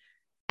ready.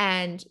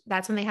 And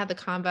that's when they had the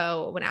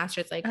combo when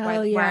Astrid's like,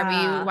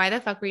 why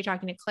the fuck were you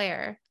talking to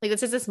Claire? Like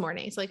this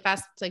morning. So like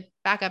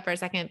back up for a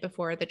second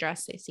before the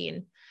dress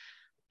scene.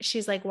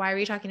 She's like, why were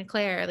you talking to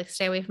Claire? Like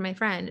stay away from my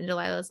friend. And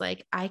Delilah's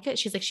like,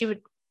 she's like, she would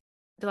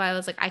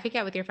Delilah's like, I could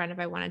get with your friend if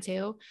I wanted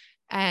to.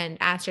 And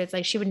Astrid's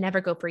like, she would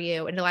never go for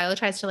you. And Delilah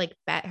tries to like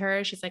bet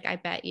her. She's like, I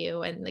bet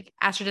you. And like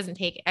Astrid doesn't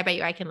take it. I bet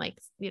you I can like,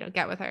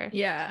 get with her.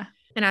 Yeah.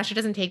 And Astrid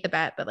doesn't take the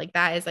bet, but like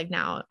that is like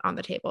now on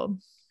the table.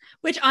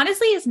 Which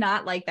honestly is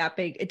not like that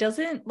big. It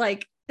doesn't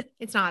like,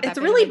 it's not that it's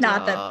big really of a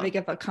not deal. that big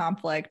of a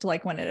conflict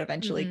like when it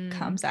eventually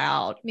comes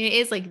out. I mean, it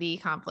is like the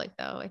conflict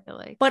though, I feel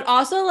like. But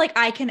also like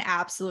I can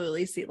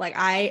absolutely see, like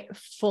I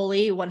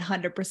fully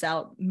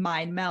 100%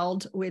 mind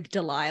meld with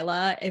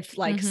Delilah if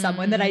like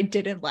someone that I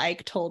didn't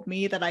like told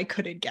me that I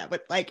couldn't get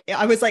with, like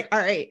I was like, all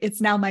right, it's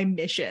now my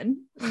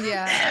mission.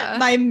 Yeah.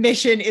 My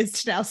mission is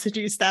to now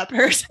seduce that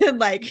person.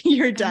 Like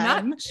you're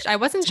done. I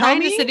wasn't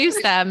trying to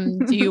seduce them.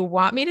 Do you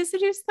want me to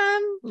seduce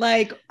them?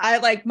 Like I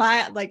like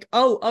my like,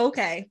 oh,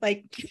 okay.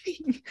 Like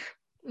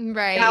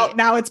right.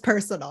 Now it's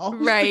personal.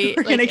 Right.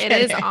 Like it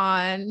is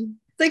on.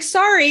 Like,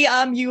 sorry,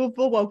 you've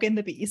awoken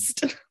the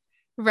beast.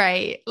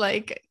 Right.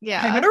 Like,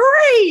 yeah. I'm in a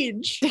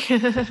rage.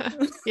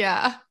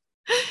 Yeah.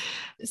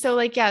 So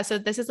like, yeah. So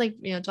this is like,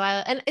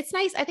 Delilah, and it's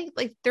nice. I think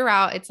like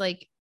throughout it's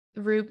like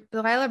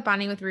Delilah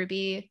bonding with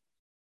Ruby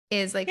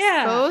is like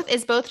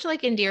both to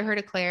like endear her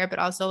to Claire, but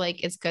also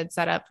like it's good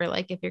setup for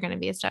like if you're going to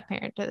be a step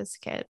parent to this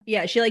kid.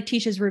 Yeah, she like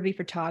teaches Ruby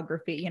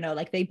photography,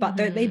 like they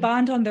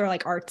bond on their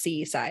like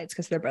artsy sides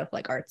because they're both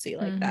like artsy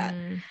like that.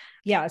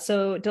 Yeah,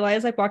 so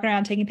Delilah's like walking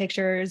around taking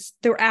pictures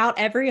throughout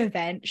every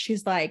event.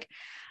 She's like,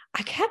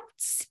 I kept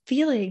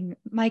feeling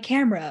my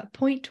camera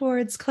point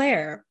towards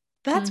Claire.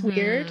 That's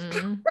weird.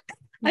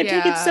 I've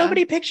taken so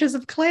many pictures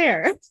of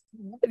Claire.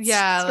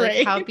 Yeah,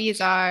 like how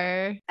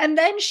bizarre. And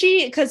then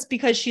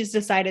because she's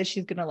decided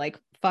she's gonna like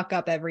fuck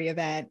up every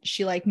event,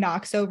 she like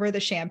knocks over the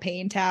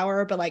champagne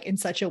tower, but like in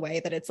such a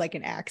way that it's like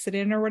an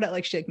accident or whatever.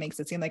 Like she like makes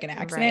it seem like an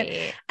accident.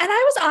 Right. And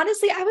I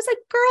was like,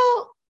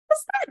 girl,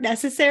 was that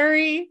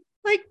necessary?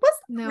 Like,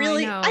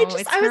 really? I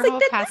was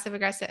like, passive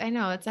aggressive. I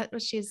know it's that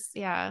what she's.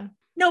 Yeah.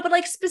 No, but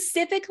like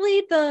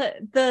specifically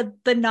the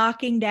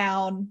knocking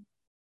down.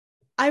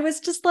 I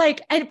was just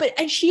like,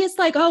 and she is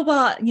like, oh,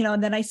 well,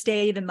 and then I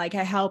stayed and like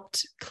I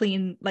helped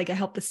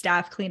the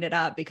staff clean it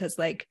up because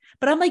like,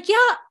 but I'm like, yeah,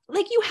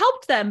 like you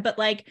helped them, but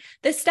like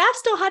the staff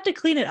still had to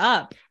clean it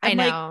up. I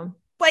know.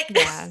 Like,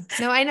 yeah.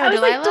 No, I know.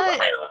 Delilah,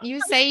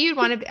 you say you'd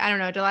want to be, I don't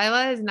know.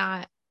 Delilah is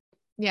not,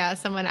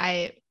 someone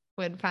I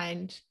would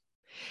find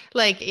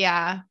like,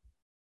 I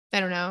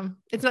don't know.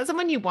 It's not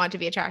someone you want to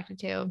be attracted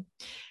to.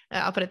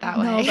 I'll put it that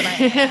way. No, but I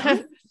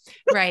am.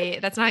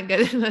 Right. That's not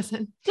good.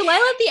 Listen. Delilah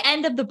at the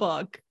end of the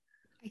book,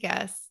 I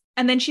guess.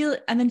 And then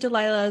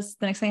Delilah's,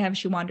 the next thing I have,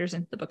 she wanders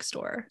into the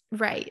bookstore.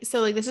 Right.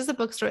 So like, this is a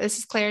bookstore. This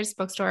is Claire's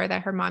bookstore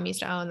that her mom used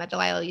to own, that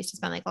Delilah used to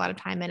spend like a lot of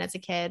time in as a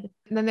kid.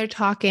 And then they're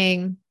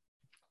talking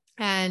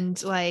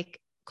and like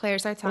Claire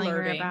starts telling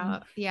her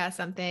about,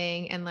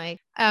 something. And like,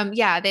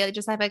 they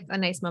just have like a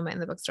nice moment in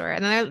the bookstore.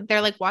 And then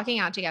they're like walking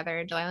out together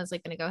and Delilah's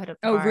like going to go hit up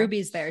the bar.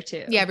 Ruby's there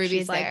too. Yeah. Ruby's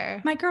She's there.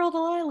 Like, my girl,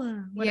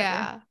 Delilah. Whatever.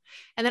 Yeah.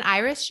 And then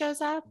Iris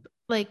shows up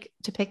like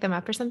to pick them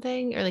up or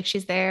something, or like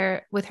she's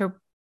there with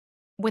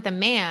a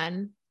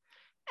man,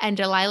 and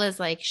Delilah's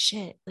like,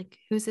 shit, like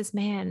who's this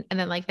man? And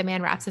then like the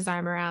man wraps his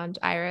arm around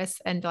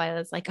Iris and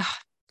Delilah's like, oh,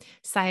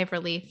 sigh of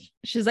relief.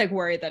 She's like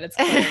worried that it's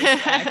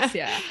ex.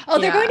 Yeah. Oh,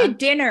 they're going to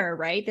dinner,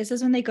 right? This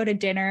is when they go to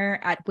dinner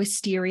at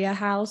Wisteria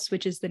House,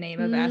 which is the name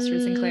of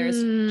Astrid and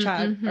Claire's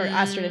child, or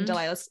Astrid and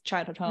Delilah's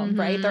childhood home,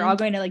 right? They're all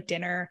going to like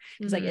dinner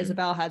because like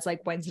Isabel has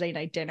like Wednesday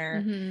night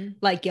dinner,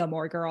 like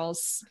Gilmore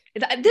Girls.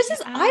 This is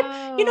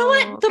you know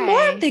what? The more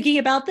I'm thinking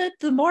about that,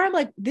 the more I'm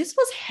like, this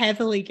was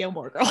heavily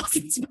Gilmore Girls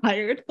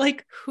inspired.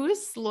 Like,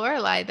 who's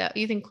Lorelai though?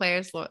 You think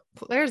Claire's not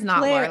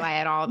Lorelai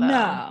at all though?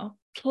 No.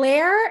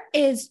 Claire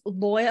is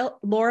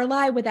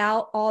Lorelai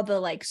without all the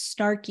like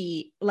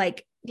snarky,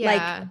 like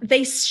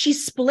she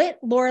split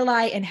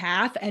Lorelai in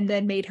half and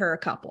then made her a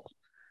couple.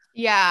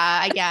 Yeah,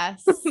 I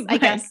guess. I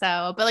guess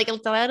so. But like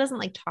Delilah doesn't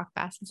like talk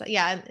fast and stuff.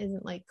 Yeah,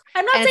 isn't like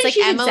I'm not saying like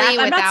she's Emily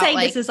I'm not saying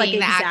like, this is like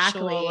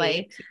exactly actual,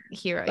 like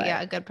hero. But,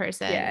 a good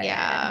person.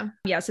 Yeah.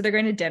 So they're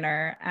going to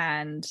dinner,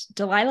 and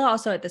Delilah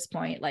also at this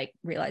point like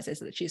realizes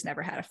that she's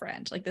never had a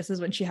friend. Like this is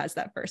when she has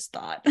that first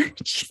thought.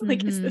 She's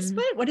like, is this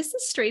what is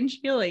this strange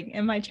feeling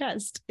in my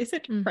chest? Is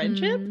it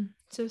friendship?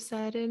 So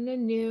sudden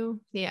and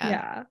new.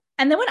 Yeah.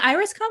 And then when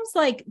Iris comes,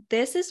 like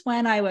this is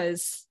when I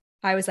was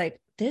like,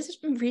 this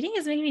reading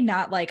is making me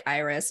not like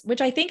Iris,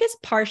 which I think is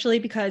partially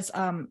because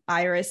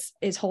Iris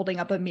is holding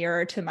up a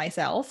mirror to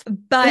myself,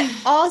 but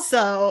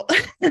also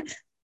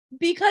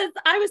because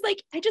I was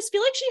like, I just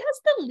feel like she has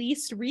the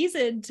least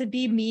reason to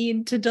be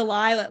mean to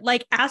Delilah.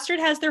 Like Astrid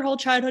has their whole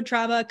childhood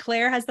trauma.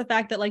 Claire has the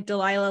fact that like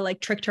Delilah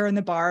like tricked her in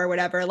the bar or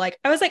whatever. Like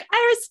I was like,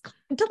 Iris,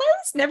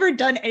 Delilah's never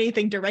done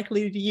anything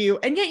directly to you.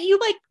 And yet you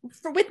like,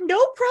 with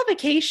no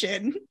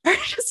provocation, are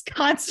just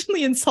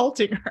constantly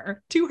insulting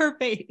her to her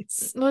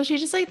face. Well, she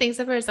just like thinks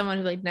of her as someone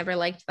who like never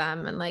liked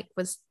them and like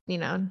was,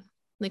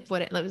 like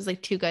what it was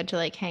like too good to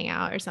like hang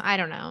out or something. I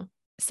don't know.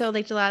 So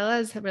like Delilah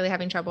is really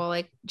having trouble.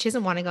 Like she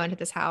doesn't want to go into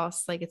this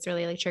house. Like it's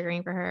really like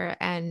triggering for her.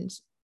 And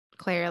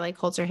Claire like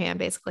holds her hand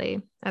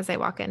basically as they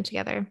walk in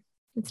together.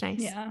 It's nice.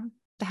 Yeah.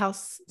 The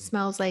house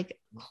smells like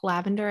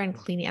lavender and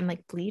cleaning and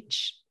like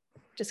bleach.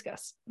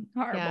 Disgusting.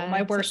 Horrible. Yeah,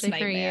 My worst especially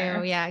for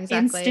nightmare. you. Yeah,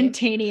 exactly.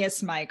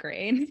 Instantaneous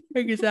migraine.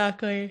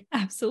 Exactly.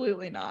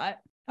 Absolutely not.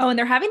 Oh, and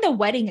they're having the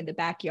wedding in the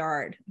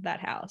backyard of that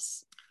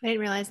house. I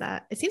didn't realize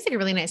that. It seems like a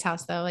really nice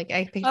house though. Like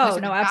I think Oh,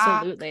 no,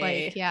 absolutely.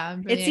 Like, yeah,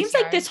 It really seems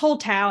nice like this yard. whole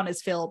town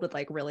is filled with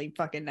like really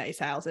fucking nice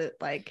houses.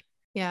 Like,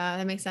 Yeah,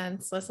 that makes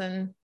sense.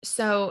 Listen,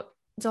 so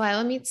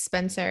Delilah meets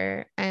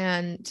Spencer,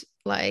 and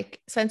like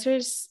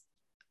Spencer's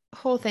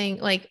whole thing,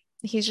 like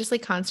he's just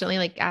like constantly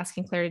like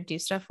asking Claire to do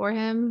stuff for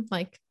him.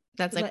 Like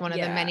that's like one of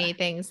the many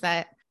things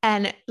that,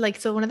 and like,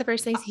 so one of the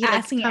first things he like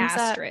asking comes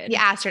Astrid. up,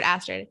 yeah,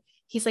 Astrid.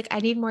 He's like, I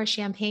need more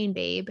champagne,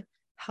 babe.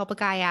 Help a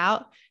guy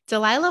out.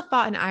 Delilah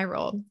fought an eye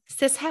roll.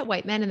 Cishet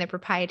white men and their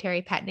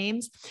proprietary pet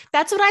names.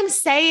 That's what I'm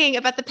saying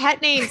about the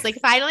pet names. Like,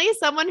 finally,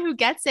 someone who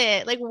gets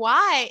it. Like,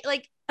 why?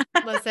 Like,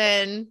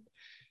 listen.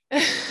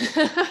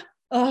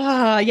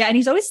 Oh, yeah. And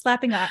he's always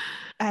slapping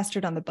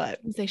Astrid on the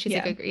butt. He's like, she's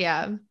a good,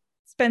 yeah.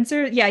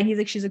 Spencer, yeah, he's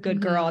like, she's a good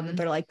girl. And then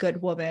they're like,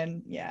 good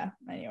woman. Yeah.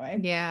 Anyway.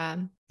 Yeah.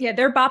 Yeah,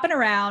 they're bopping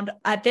around.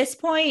 At this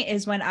point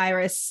is when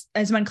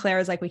Claire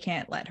is like, we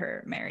can't let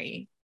her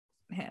marry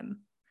him.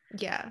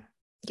 Yeah.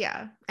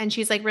 Yeah. And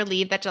she's like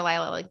relieved that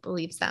Delilah like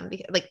believes them,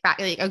 because like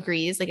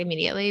agrees like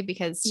immediately,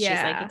 because she's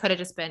like, it could have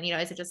just been, you know,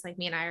 is it just like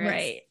me and Iris?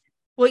 Right.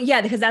 Well,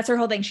 yeah, because that's her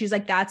whole thing. She's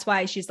like, that's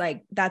why she's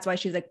like,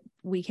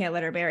 we can't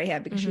let her marry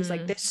him, because she's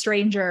like, this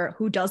stranger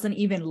who doesn't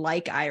even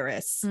like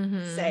Iris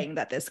saying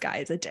that this guy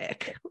is a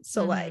dick.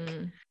 So like,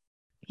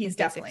 he's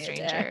definitely a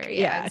dick.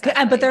 Yeah.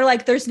 Exactly. But they're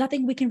like, there's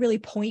nothing we can really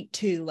point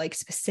to like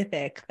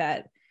specific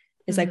that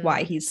is like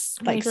why he's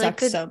like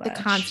sucks so much. The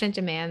constant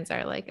demands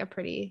are like a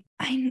pretty,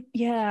 I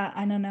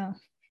don't know.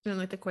 And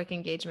like the quick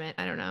engagement.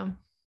 I don't know.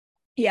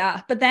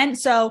 Yeah. But then,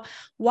 so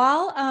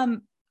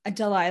while,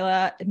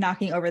 Delilah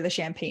knocking over the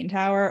champagne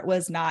tower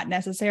was not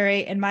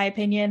necessary, in my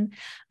opinion.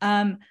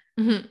 The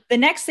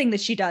next thing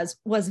that she does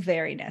was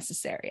very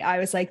necessary. I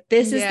was like,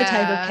 this is the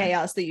type of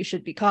chaos that you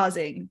should be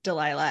causing,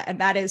 Delilah, and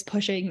that is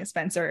pushing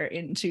Spencer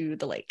into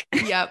the lake.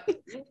 Yep.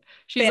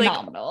 She's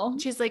phenomenal.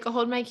 She's like,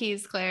 hold my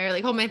keys, Claire.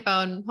 Like, hold my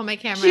phone, hold my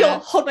camera. She'll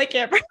hold my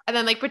camera. And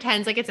then like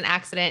pretends like it's an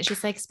accident.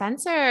 She's like,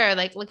 Spencer,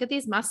 like, look at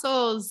these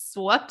muscles.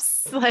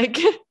 Whoops. Like,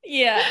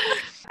 yeah.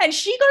 And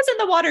she goes in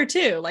the water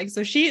too. Like,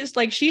 so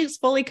she's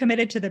fully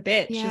committed to the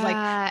bit. Yeah. She's like,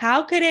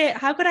 how could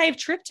I have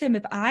tripped him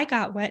if I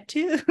got wet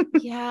too?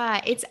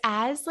 Yeah. It's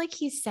as like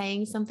he's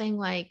saying something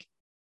like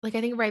I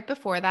think right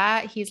before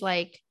that, he's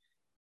like,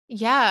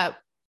 yeah.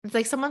 It's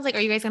like someone's like,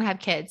 are you guys going to have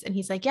kids? And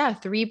he's like, yeah,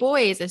 3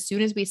 boys as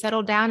soon as we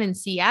settle down in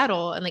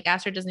Seattle. And like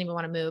Astrid doesn't even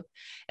want to move.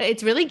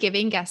 It's really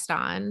giving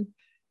Gaston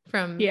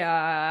from Beauty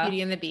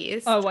and the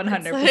Beast. Oh,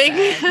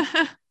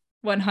 100%.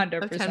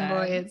 100%. 10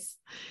 boys.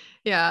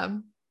 Yeah.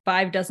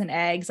 5 dozen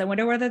eggs. I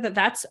wonder whether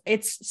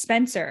it's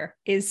Spencer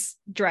is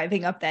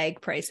driving up the egg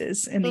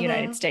prices in the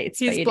United States.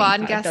 He's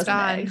blonde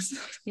Gaston.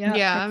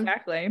 Yeah,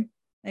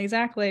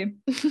 exactly.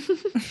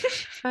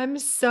 I'm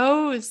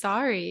so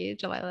sorry,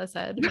 Delilah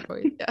said.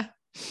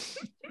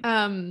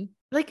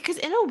 Like, because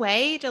in a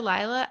way,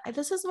 Delilah,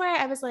 this is where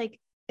I was like,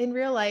 in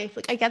real life,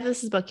 like I get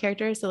this is book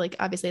character, so like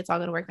obviously it's all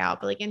gonna work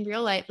out, but like in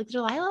real life, like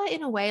Delilah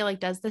in a way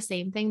like does the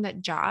same thing that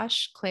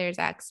Josh, Claire's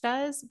ex,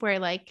 does, where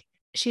like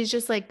she's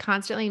just like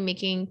constantly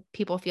making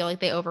people feel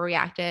like they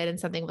overreacted and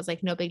something was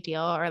like no big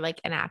deal or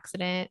like an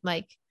accident,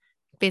 like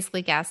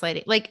basically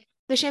gaslighting. Like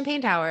the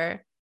champagne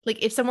tower.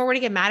 Like if someone were to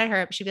get mad at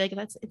her, she'd be like,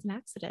 it's an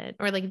accident,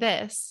 or like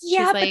this.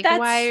 Yeah, she's like,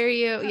 why are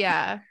you?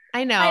 Yeah,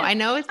 I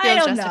know it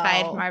feels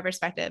justified from our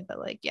perspective, but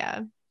like,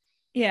 yeah,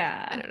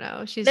 I don't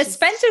know. She's the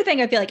Spencer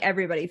thing. I feel like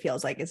everybody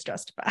feels like it's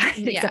justified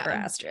except for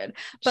Astrid,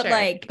 but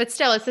but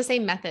still, it's the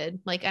same method.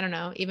 Like, I don't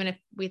know, even if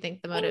we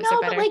think the motives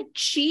are better. But like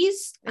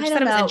I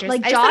don't know.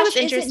 Like Josh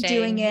isn't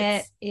doing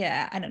it.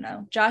 Yeah, I don't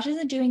know. Josh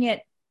isn't doing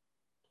it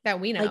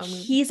that we know. Like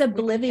he's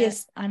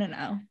oblivious. I don't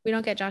know. We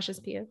don't get Josh's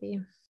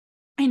POV.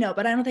 I know,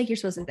 but I don't think you're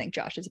supposed to think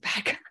Josh is a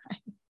bad guy.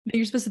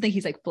 You're supposed to think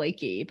he's like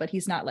flaky, but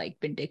he's not like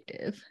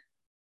vindictive.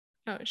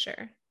 Oh,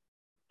 sure.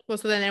 Well,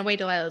 so then in a way,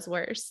 Delilah's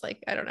worse.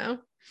 Like, I don't know.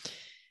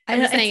 I'm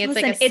just saying it's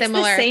like a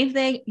similar. It's the same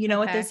thing. You know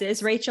what this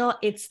is, Rachel?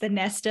 It's the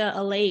Nesta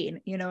Elaine.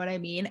 You know what I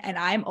mean? And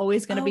I'm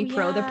always going to be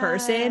pro the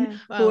person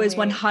who is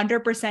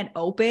 100%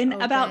 open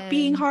about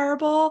being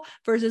horrible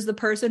versus the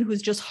person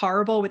who's just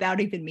horrible without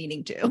even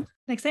meaning to.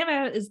 Next thing I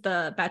have is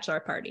the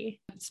bachelor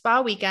party. Spa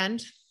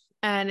weekend.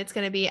 And it's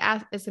going to be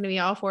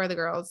all 4 of the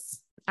girls,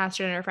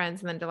 Astrid and her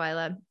friends, and then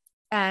Delilah.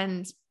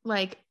 And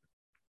like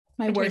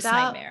my worst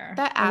nightmare.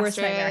 My worst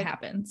nightmare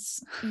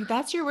happens.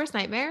 That's your worst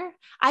nightmare?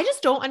 I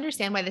just don't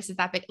understand why this is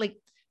that big. Like,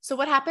 so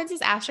what happens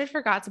is Astrid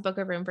forgot to book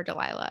a room for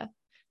Delilah.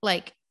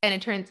 Like, and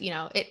it turns,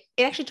 it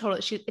actually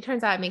it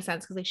turns out it makes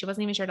sense because like she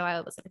wasn't even sure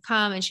Delilah was going to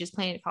come and she was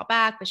planning to call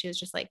back, but she was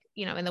just like,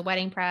 in the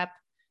wedding prep,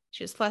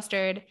 she was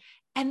flustered.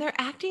 And they're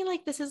acting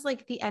like this is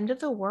like the end of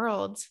the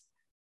world.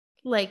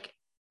 Like,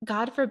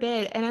 God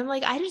forbid. And I'm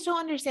like, I just don't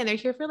understand. They're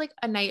here for like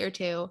a night or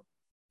two.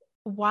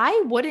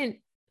 Why wouldn't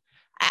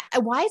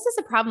why is this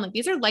a problem? Like,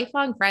 these are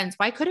lifelong friends.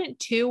 Why couldn't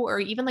two or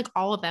even like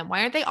all of them?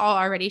 Why aren't they all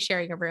already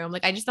sharing a room?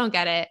 Like, I just don't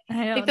get it. I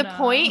don't Like, know.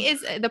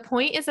 the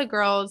point is a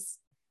girls'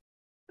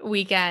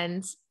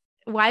 weekend.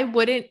 Why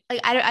wouldn't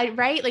like I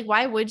right? Like,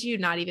 why would you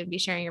not even be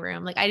sharing a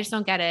room? Like, I just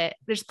don't get it.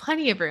 There's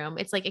plenty of room.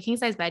 It's like a king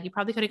size bed. You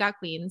probably could have got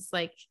queens.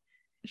 Like,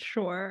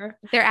 Sure.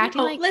 they're acting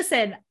No, like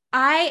listen,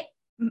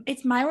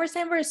 it's my worst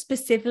nightmare,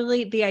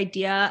 specifically the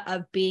idea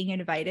of being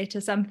invited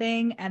to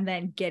something and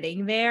then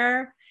getting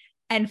there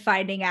and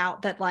finding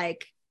out that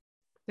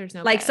there's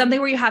no like bed.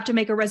 something where you have to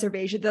make a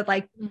reservation that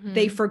like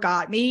they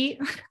forgot me.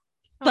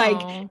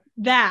 Like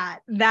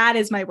that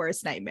is my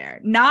worst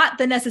nightmare. Not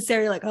the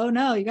necessary like, oh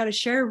no, you got to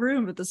share a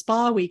room with the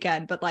spa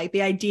weekend, but like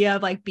the idea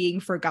of like being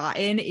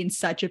forgotten in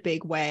such a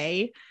big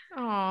way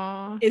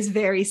is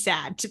very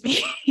sad to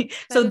me.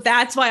 So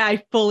that's why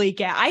I fully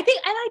get. I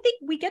think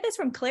we get this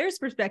from Claire's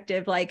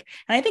perspective. Like,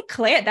 and I think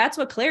Claire, that's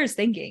what Claire's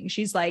thinking.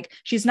 She's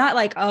not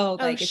like, oh,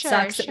 like it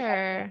sucks that we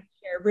have to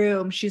share a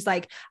room. She's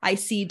like, I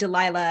see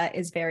Delilah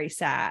is very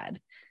sad.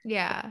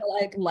 Yeah.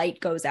 Like light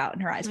goes out in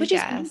her eyes, which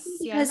is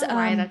because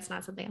why that's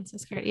not something I'm so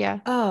scared. Yeah.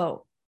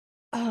 Oh,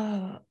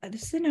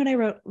 this is a note I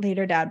wrote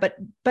later down,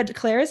 but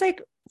Claire is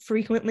like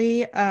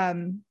frequently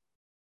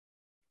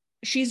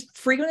she's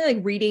frequently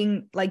like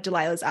reading like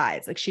Delilah's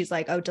eyes. Like she's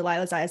like, oh,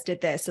 Delilah's eyes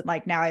did this, and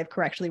like now I've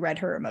correctly read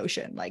her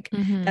emotion. Like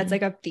that's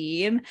like a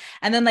theme.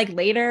 And then like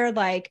later,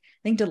 like I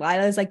think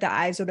Delilah is like the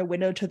eyes are the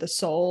window to the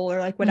soul or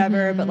like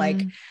whatever. But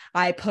like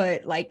I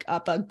put like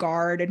up a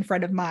guard in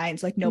front of mine,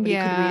 so like nobody could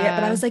read it.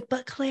 But I was like,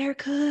 but Claire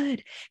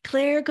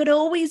could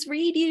always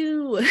read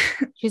you.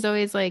 She's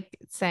always like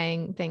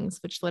saying things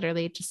which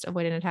literally just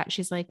avoid an attack.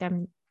 She's like,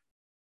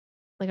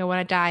 I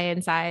want to die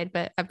inside,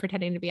 but I'm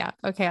pretending to be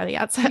okay on the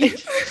outside.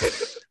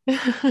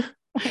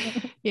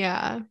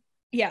 Yeah.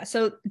 Yeah.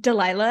 So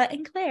Delilah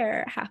and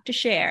Claire have to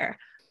share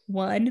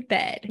one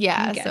bed.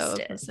 Yeah. So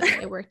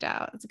it worked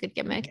out. It's a good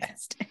gimmick.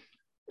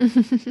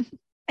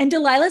 And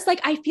Delilah's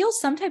like, I feel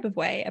some type of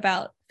way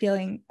about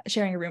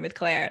sharing a room with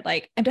Claire.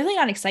 Like, I'm definitely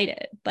not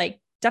excited. Like,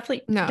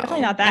 definitely not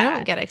that. I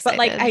don't get excited.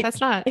 But like, that's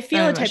not. I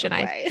feel a type of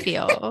way. I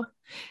feel.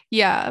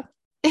 Yeah.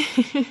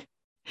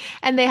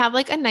 And they have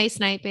like a nice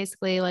night,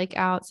 basically, like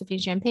out sipping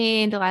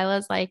champagne.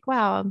 Delilah's like,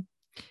 wow, in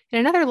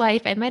another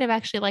life, I might have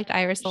actually liked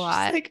Iris a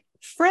lot. She's like,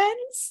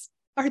 friends?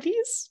 Are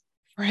these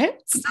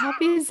friends? How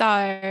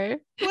bizarre.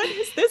 What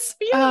is this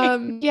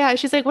feeling? Yeah,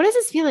 she's like, what is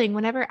this feeling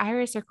whenever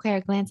Iris or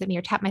Claire glance at me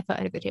or tap my foot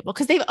under the table?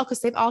 Because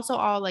they've also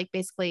all like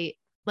basically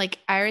like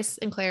Iris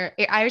and Claire.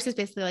 Iris is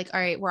basically like, all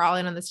right, we're all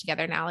in on this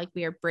together now. Like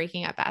we are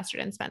breaking up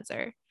Astrid and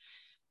Spencer.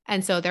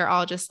 And so they're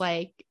all just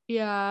like,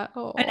 yeah.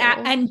 Oh.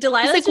 And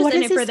Delilah's like, just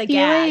in it for the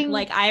gag.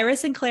 Like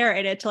Iris and Claire are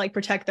in it to like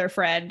protect their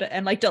friend.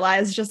 And like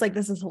Delilah's just like,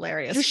 this is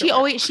hilarious. She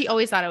always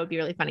thought it would be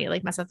really funny to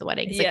like mess up the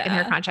wedding. Like in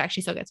her contract,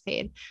 she still gets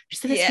paid.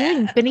 She's like, this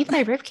feeling beneath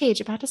my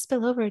ribcage about to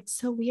spill over. It's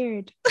so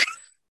weird.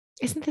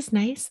 Isn't this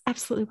nice?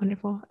 Absolutely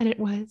wonderful. And it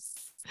was.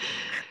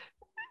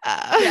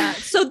 Yeah.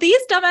 So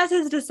these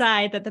dumbasses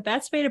decide that the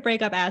best way to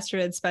break up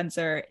Astrid and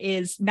Spencer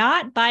is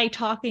not by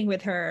talking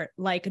with her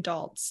like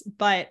adults,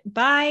 but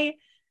by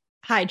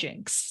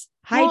hijinks.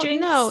 Well,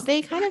 no,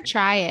 they kind of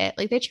try it.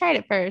 Like they tried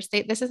it first.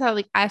 This is how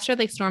like Astrid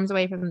like storms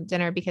away from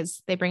dinner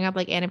because they bring up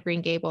like Anne of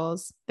Green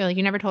Gables. They're like,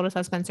 you never told us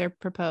how Spencer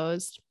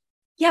proposed.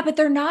 Yeah, but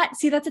they're not.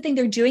 See, that's the thing.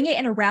 They're doing it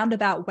in a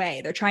roundabout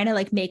way. They're trying to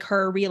like make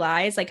her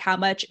realize like how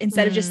much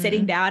instead of just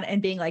sitting down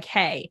and being like,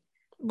 hey,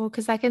 well,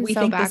 because that can we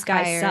so think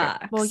backfire. This guy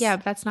sucks. Well, yeah,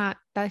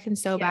 that can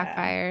so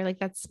backfire. Like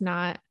that's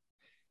not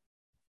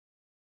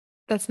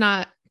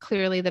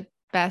clearly the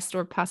best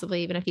or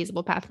possibly even a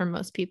feasible path for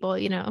most people,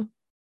 you know.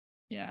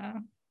 Yeah.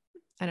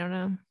 I don't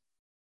know.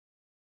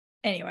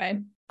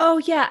 Anyway. Oh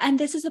yeah. And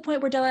this is the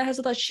point where Delilah has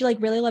thought she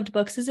like really loved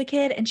books as a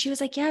kid. And she was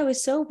like, yeah, it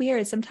was so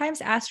weird. Sometimes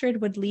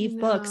Astrid would leave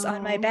books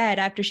on my bed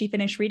after she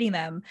finished reading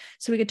them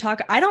so we could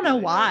talk. I don't know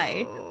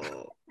why.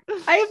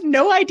 I have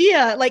no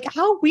idea. Like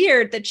how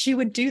weird that she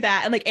would do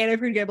that. And like Anne of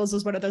Green Gables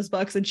was one of those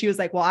books. And she was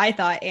like, well, I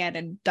thought Anne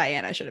and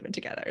Diana should have been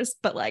together.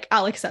 But like,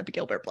 I'll accept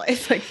Gilbert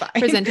Blythe. Like fine.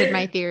 Presented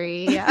my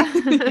theory. Yeah.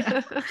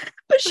 Yeah.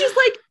 But she's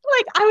like,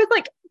 I was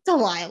like,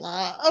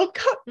 Delilah, oh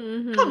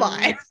come on.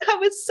 That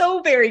was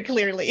so very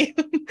clearly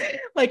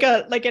like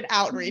an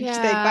outreach thing.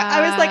 But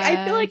I was like,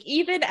 I feel like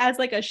even as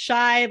like a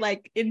shy,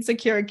 like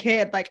insecure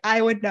kid, like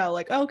I would know,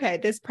 like, okay,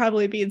 this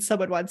probably means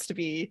someone wants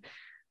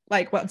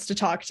to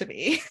talk to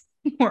me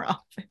more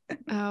often.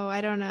 Oh,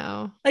 I don't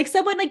know. Like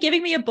someone like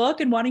giving me a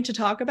book and wanting to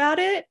talk about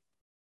it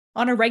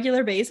on a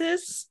regular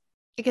basis.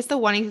 I guess the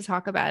wanting to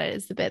talk about it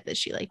is the bit that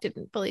she like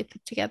didn't fully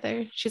put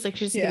together. She's like,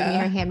 she's giving me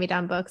her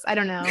hand-me-down books. I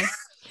don't know.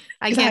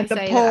 I can't say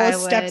that I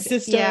would.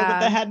 Stepsister with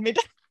the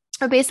hand-me-down.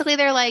 But basically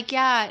they're like,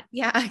 yeah,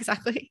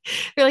 exactly.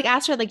 They're like,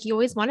 Astrid, like you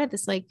always wanted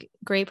this like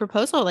great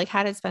proposal. Like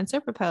how did Spencer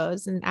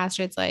propose? And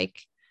Astrid's like,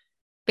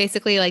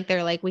 basically like,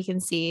 they're like, we can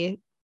see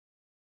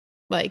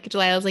like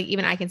Delilah's like,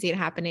 even I can see it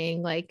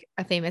happening. Like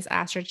a famous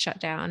Astrid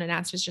shutdown. And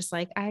Astrid's just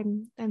like,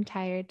 I'm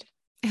tired.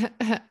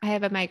 I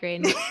have a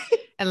migraine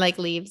and like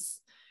leaves.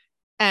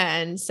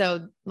 And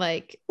so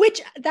like, which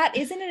that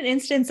isn't an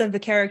instance of the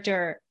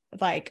character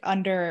like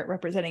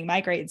underrepresenting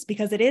migraines,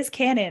 because it is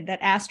canon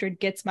that Astrid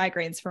gets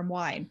migraines from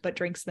wine, but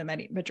drinks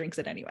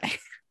it anyway.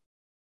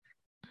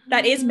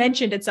 That is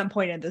mentioned at some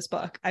point in this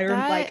book. I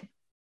remember, like,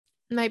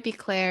 might be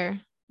Claire,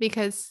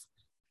 because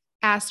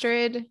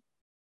Astrid,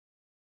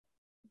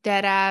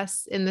 dead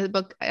ass in the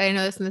book. I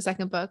know this in the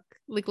second book.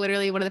 Like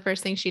literally, one of the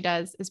first things she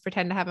does is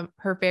pretend to have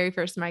her very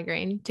first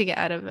migraine to get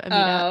out of a meetup.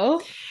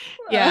 Oh,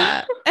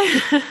 yeah.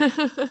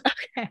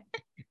 Okay.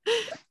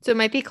 So it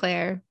might be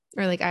Claire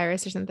or like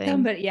Iris or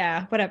something. But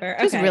yeah, whatever.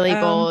 Just okay. really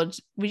bold.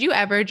 Would you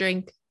ever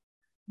drink?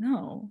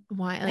 No,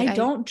 wine? Like, I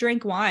don't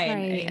drink wine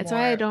anymore. That's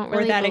why I don't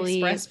really for that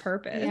believe. express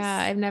purpose. Yeah,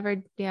 I never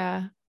drank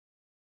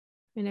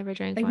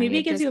like wine. maybe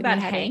it gives you a bad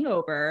headache.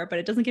 hangover, but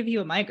it doesn't give you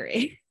a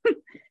migraine.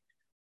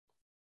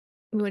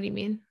 What do you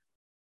mean?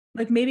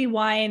 Like maybe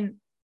wine,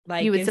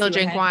 like you would still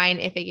drink wine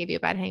if it gave you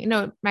a bad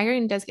hangover. No,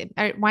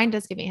 wine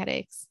does give me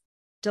headaches.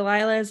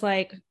 Delilah is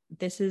like,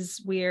 this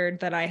is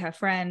weird that I have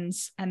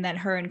friends, and then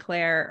her and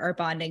Claire are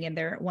bonding in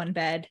their one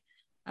bed,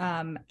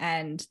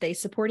 and they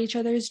support each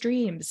other's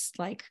dreams,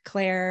 like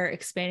Claire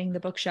expanding the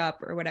bookshop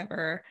or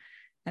whatever.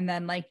 And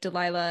then like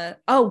Delilah,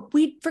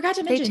 we forgot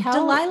to mention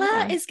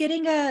Delilah is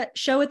getting a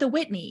show at the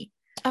Whitney.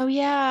 Oh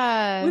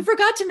yeah, we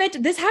forgot to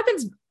mention this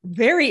happens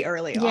very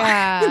early on.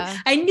 Yeah.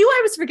 I knew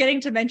I was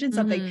forgetting to mention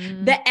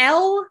something. The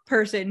L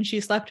person she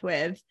slept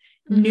with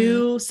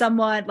knew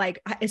someone, like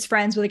is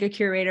friends with like a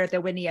curator at the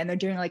Whitney, and they're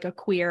doing like a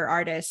queer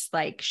artist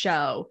like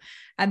show.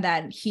 And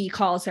then he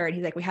calls her and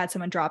he's like, we had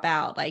someone drop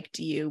out. Like,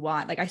 do you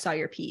want, like, I saw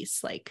your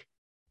piece. Like,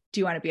 do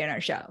you want to be on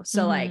our show?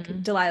 So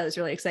like Delilah is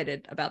really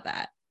excited about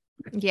that.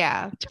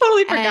 Yeah.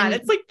 Totally forgot.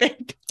 It's like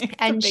big.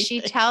 And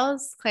she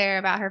tells Claire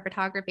about her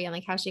photography and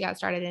like how she got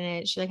started in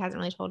it. She like hasn't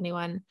really told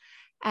anyone.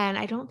 And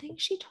I don't think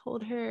she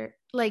told her,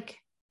 like,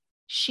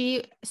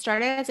 she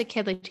started as a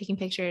kid, like taking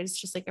pictures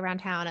just like around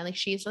town. And like,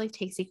 she used to like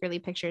take secretly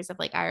pictures of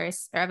like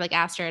Iris, or of like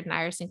Astrid and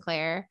Iris and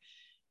Claire.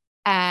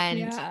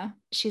 And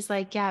she's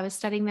like, I was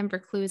studying them for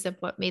clues of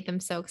what made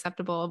them so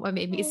acceptable and what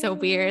made me so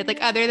weird. Like,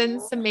 other than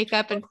some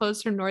makeup and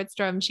clothes from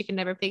Nordstrom, she could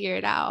never figure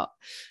it out.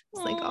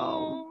 It's like,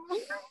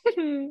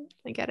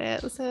 I get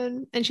it.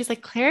 Listen. And she's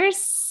like, Claire is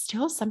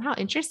still somehow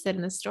interested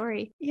in the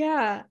story.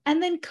 Yeah.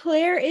 And then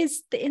Claire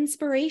is the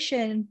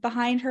inspiration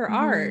behind her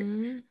art,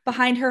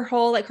 behind her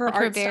whole, like her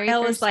art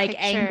style is like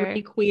picture.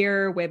 Angry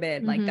queer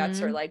women. Like that's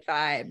her like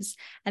vibes.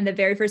 And the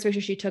very first picture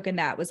she took in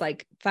that was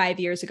like 5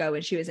 years ago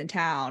when she was in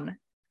town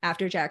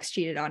after Jax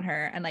cheated on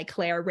her, and like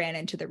Claire ran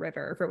into the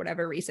river for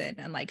whatever reason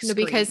and like no,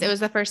 because it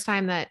was the first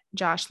time that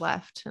Josh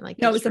left, and like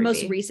no, it was the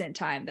most recent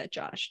time that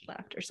Josh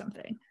left or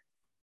something.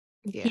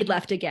 Yeah, he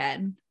left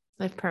again,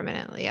 like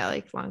permanently. Yeah,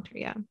 like long term.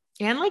 Yeah,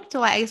 and like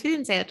Delilah. I guess we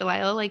didn't say that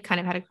Delilah like kind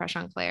of had a crush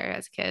on Claire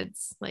as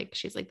kids. Like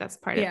she's like that's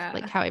part of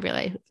like how I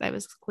realized I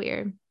was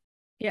queer.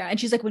 Yeah, and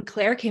she's like, when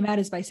Claire came out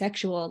as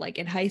bisexual, like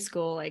in high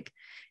school, like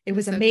it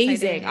was so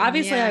amazing. Exciting.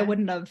 Obviously, I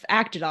wouldn't have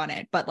acted on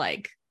it, but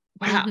like.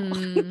 Wow.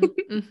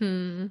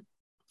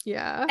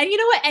 Yeah. And you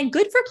know what? And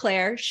good for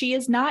Claire. She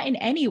is not in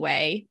any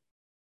way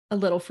a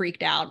little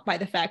freaked out by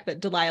the fact that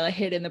Delilah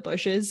hid in the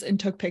bushes and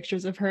took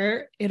pictures of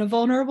her in a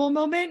vulnerable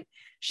moment.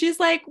 She's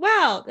like,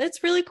 wow,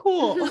 that's really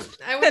cool.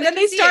 And then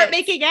they start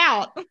making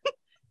out.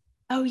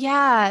 Oh,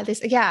 yeah.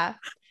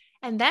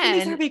 And then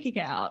they start making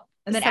out.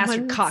 And then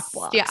Astrid cock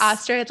blocks. Yeah,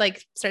 Astrid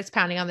like starts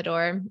pounding on the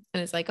door and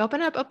is like,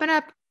 open up.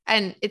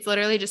 And it's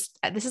literally just,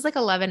 this is like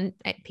 11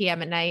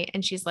 p.m. at night.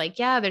 And she's like,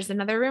 yeah, there's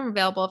another room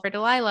available for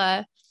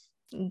Delilah.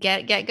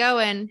 Get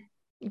going.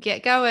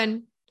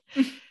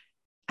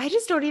 I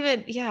just don't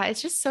even,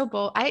 it's just so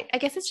bold. I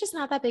guess it's just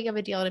not that big of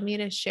a deal to me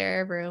to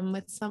share a room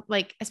with some,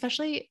 like,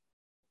 especially,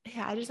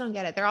 I just don't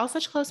get it. They're all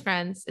such close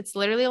friends. It's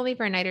literally only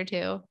for a night or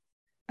two.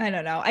 I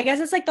don't know. I guess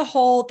it's like the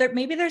whole,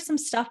 maybe there's some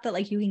stuff that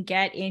like you can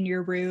get in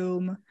your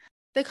room.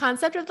 The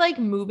concept of like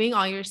moving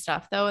all your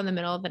stuff though in the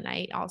middle of the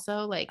night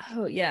also like,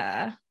 oh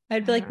yeah.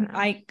 I'd be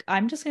like,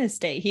 I'm just going to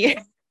stay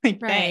here. Like,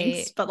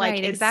 thanks. But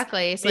like,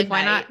 exactly. So like,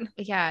 why not?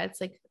 Yeah.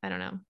 It's like, I don't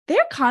know.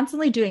 They're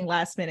constantly doing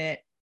last minute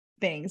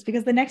things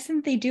because the next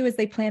thing they do is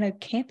they plan a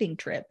camping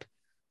trip.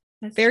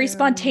 That's very true.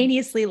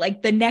 Spontaneously,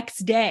 like the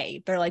next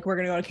day, they're like, we're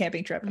going to go on a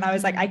camping trip. And I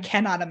was like, I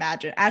cannot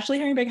imagine. Ashley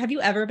Herringbeck, have you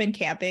ever been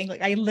camping?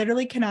 Like, I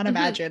literally cannot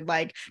imagine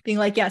like being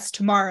like, yes,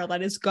 tomorrow,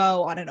 let us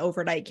go on an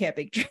overnight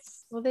camping trip.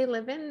 Well, they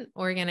live in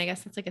Oregon. I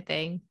guess that's like a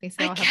thing. They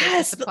still have like,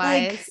 the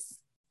supplies.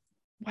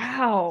 Like,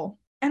 wow.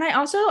 And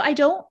I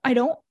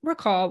don't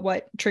recall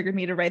what triggered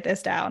me to write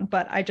this down,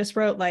 but I just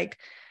wrote like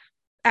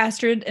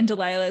Astrid and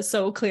Delilah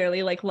so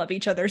clearly like love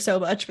each other so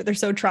much, but they're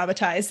so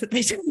traumatized that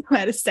they don't know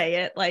how to say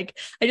it. Like,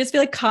 I just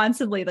feel like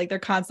constantly, like they're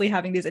constantly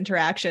having these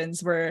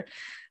interactions where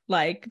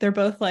like, they're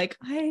both like,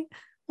 I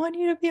want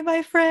you to be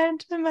my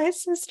friend and my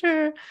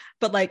sister,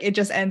 but like, it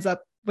just ends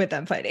up with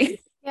them fighting.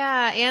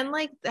 Yeah. And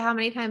like how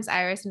many times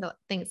Delilah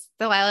thinks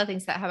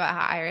that about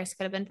how Iris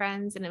could have been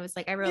friends. And it was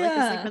like, I wrote like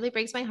this like really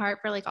breaks my heart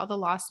for like all the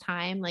lost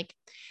time. Like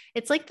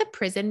it's like the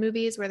prison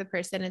movies where the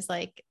person is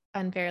like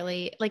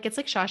unfairly, like it's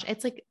like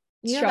it's like,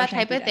 you know, that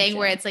type of thing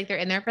where it's like, they're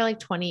in there for like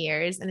 20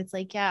 years and it's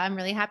like, yeah, I'm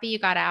really happy you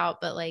got out.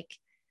 But like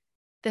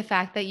the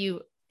fact that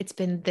it's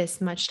been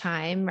this much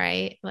time,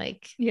 right?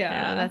 Like, I don't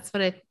know, that's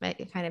what it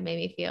kind of made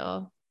me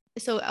feel.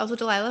 So also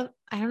Delilah,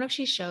 I don't know if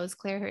she shows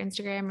Claire her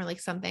Instagram or like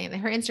something.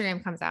 Her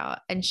Instagram comes out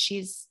and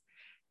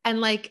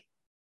like,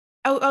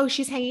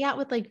 she's hanging out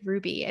with like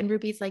Ruby, and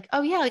Ruby's like,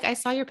 oh yeah, like I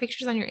saw your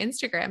pictures on your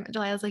Instagram. And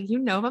Delilah's like, you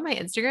know about my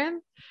Instagram?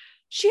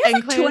 She has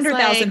like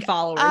 200,000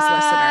 followers, listener.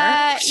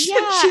 Yeah.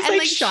 She's and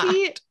like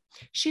shocked.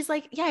 She's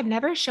like, yeah, I've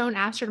never shown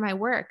Astrid my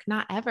work,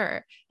 not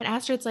ever. And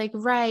Astrid's like,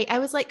 right. I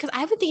was like, because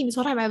I've been thinking this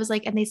whole time, I was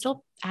like, and they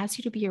still asked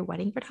you to be your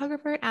wedding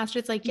photographer? And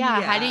Astrid's like, yeah.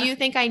 How do you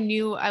think I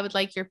knew I would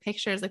like your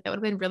pictures? Like that would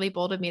have been really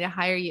bold of me to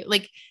hire you.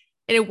 Like,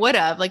 and it would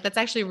have. Like, that's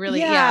actually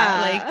really,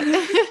 like,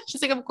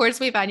 she's like, of course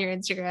we found your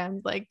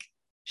Instagram. Like,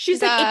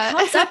 she's like, it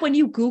comes up when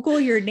you Google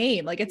your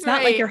name. Like, it's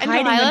not like you're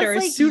hiding under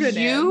a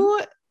pseudonym.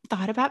 You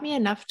thought about me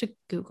enough to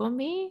Google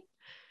me?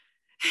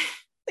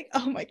 Like,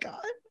 oh my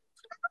God.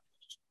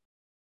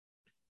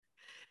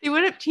 They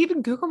would have to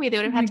even Google me. They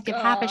would have had to give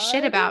half a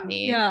shit about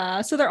me.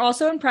 Yeah. So they're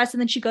also impressed.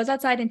 And then she goes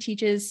outside and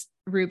teaches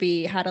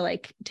Ruby how to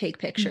like take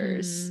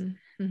pictures.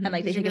 And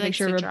like they take a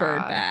picture of a bird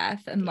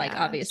bath. And like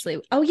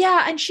obviously, oh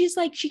yeah. And she's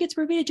like, she gets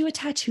Ruby to do a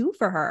tattoo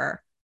for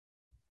her.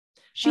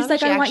 She's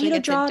like, I want you to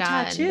draw a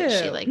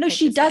tattoo. No,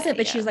 she doesn't,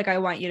 but she's like, I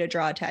want you to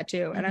draw a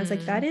tattoo. And I was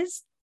like, that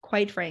is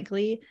quite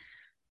frankly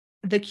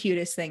the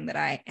cutest thing that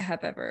I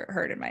have ever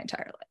heard in my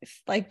entire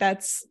life. Like,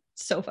 that's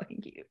so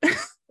fucking cute.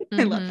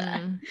 I love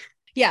that.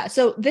 Yeah.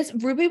 So this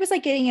Ruby was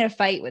like getting in a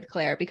fight with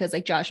Claire because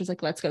like Josh was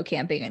like, let's go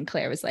camping. And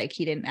Claire was like,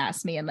 he didn't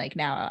ask me. And like,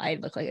 now I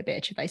look like a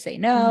bitch if I say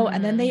no.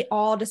 And then they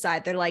all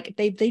decide they're like,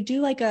 they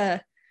do like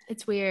a,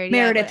 it's weird.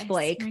 Meredith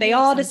Blake. They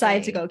all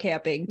decide to go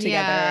camping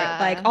together.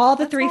 Like all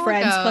the three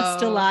friends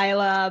plus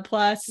Delilah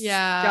plus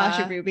Josh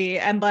and Ruby.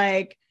 And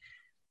like,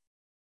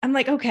 I'm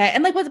like, okay.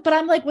 And like, but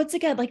I'm like, once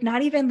again, like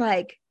not even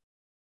like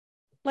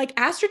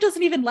Astrid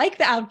doesn't even like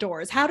the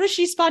outdoors. How does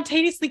she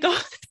spontaneously go on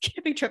this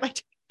camping trip? I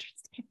don't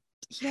understand.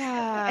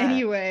 Yeah.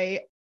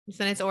 Anyway.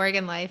 So it's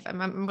Oregon life.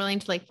 I'm willing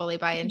to like fully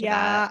buy into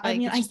that. I Like,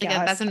 mean, it's just,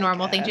 like, that's a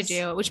normal thing to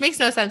do, which makes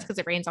no sense because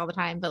it rains all the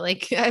time, but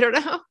like, I don't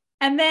know.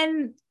 And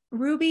then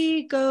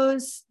Ruby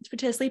goes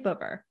to a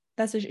sleepover.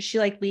 That's what she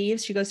like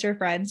leaves. She goes to her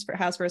friend's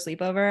house for a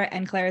sleepover.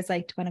 And Claire's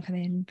like, do you want to come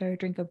in for a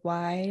drink of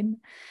wine?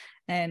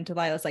 And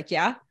Delilah's like,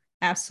 yeah,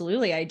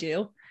 absolutely. I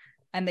do.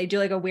 And they do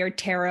like a weird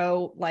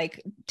tarot.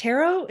 Like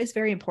tarot is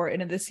very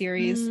important in this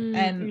series.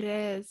 And it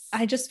is.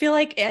 I just feel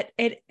like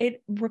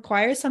it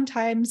requires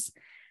sometimes,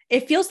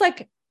 it feels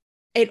like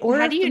in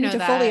order for me to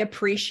fully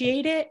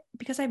appreciate it,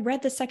 because I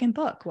read the second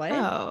book. What?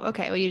 Oh,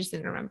 okay. Well, you just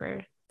didn't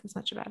remember as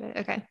much about it.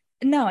 Okay.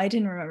 No, I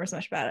didn't remember so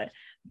much about it.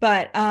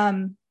 But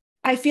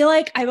I feel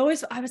like I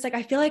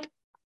feel like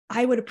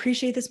I would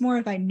appreciate this more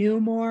if I knew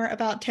more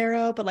about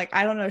tarot, but like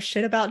I don't know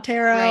shit about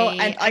tarot. Right.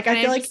 And like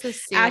I feel like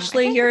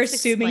Ashley, you're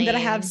assuming that I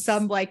have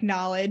some like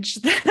knowledge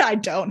that I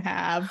don't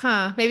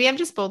have. Maybe I'm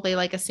just boldly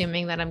like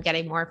assuming that I'm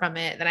getting more from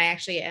it than I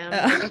actually am.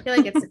 Like, I feel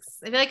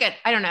like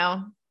I don't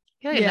know.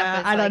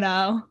 I don't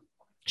know.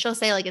 She'll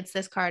say like it's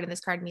this card and this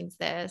card means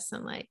this,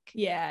 and like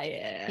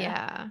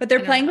yeah. But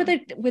they're playing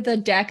with a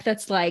deck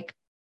that's like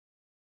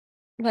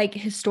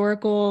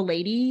historical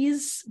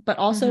ladies, but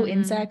also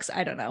insects.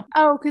 I don't know.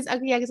 Oh, because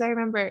I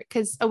remember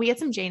because we had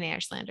some Jane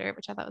Eyre slander,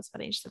 which I thought was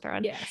funny just to throw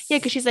in. Yes. Yeah,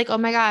 because she's like, oh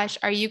my gosh,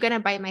 are you gonna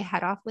bite my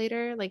head off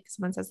later? Like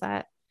someone says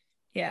that.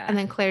 Yeah. And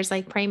then Claire's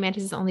like, praying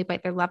mantises only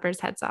bite their lovers'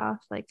 heads off.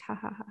 Like, ha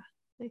ha ha.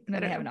 Like, and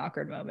then they have an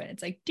awkward moment.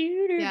 It's like,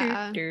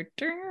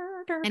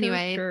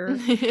 anyway.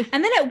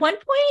 And then at one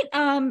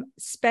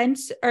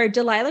point,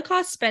 Delilah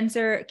calls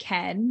Spencer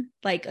Ken,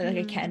 like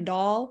a Ken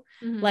doll,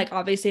 like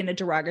obviously in a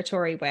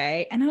derogatory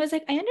way. And I was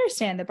like, I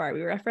understand the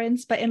Barbie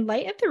reference, but in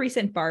light of the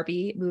recent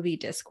Barbie movie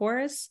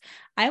discourse,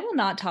 I will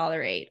not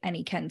tolerate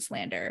any Ken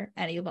slander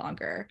any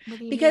longer.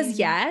 Because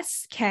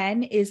yes,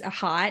 Ken is a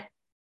hot,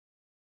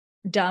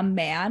 dumb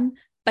man,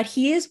 but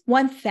he is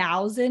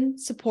 1000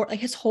 support.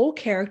 Like his whole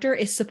character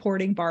is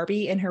supporting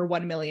Barbie in her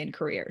 1 million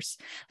careers.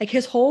 Like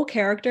his whole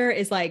character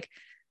is like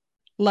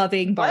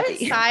loving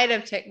Barbie.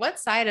 What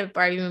side of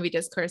Barbie movie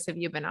discourse have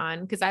you been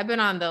on? Because I've been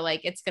on the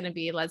like it's gonna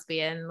be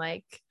lesbian,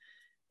 like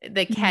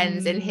the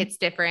Kens and Hits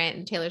Different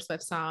and Taylor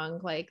Swift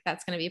song, like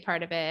that's gonna be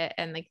part of it,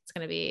 and like it's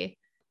gonna be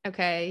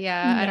okay.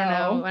 Yeah,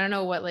 no. I don't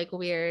know what like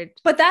weird.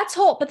 But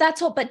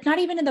not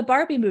even in the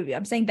Barbie movie.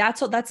 I'm saying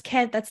that's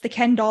Ken. That's the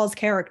Ken doll's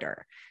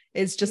character.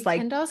 Is just like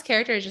Kendall's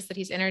character is just that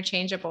he's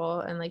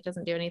interchangeable and like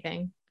doesn't do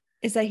anything.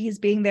 Is that he's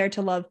being there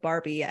to love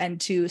Barbie and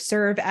to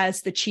serve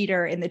as the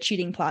cheater in the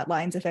cheating plot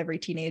lines of every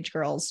teenage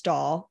girl's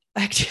doll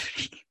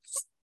activities.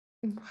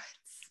 What?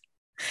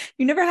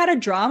 You never had a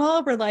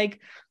drama where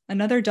like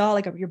another doll,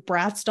 like your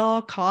Bratz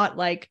doll, caught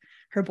like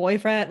her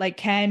boyfriend, like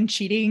Ken,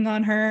 cheating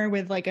on her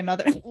with like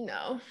another?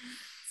 No,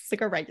 it's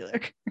like a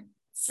regular.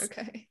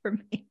 Okay, for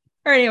me.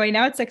 Or anyway,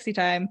 now it's sexy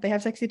time. They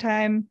have sexy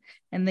time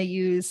and they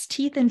use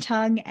teeth and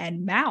tongue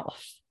and mouth,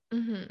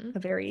 a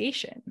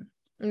variation.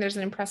 And there's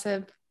an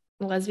impressive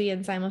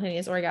lesbian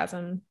simultaneous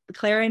orgasm.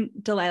 Claire and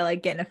Delilah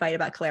get in a fight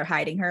about Claire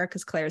hiding her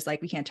because Claire's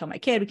like, we can't tell my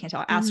kid, we can't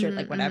tell Astrid,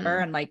 like whatever.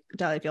 And like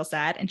Delilah feels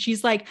sad. And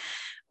she's like,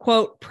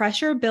 quote,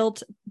 pressure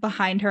built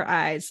behind her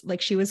eyes,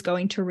 like she was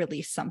going to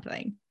release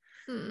something.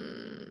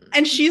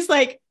 And she's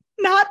like,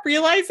 not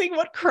realizing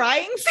what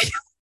crying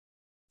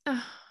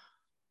feels.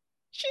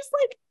 She's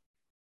like,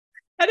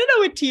 I don't know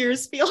what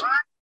tears feel.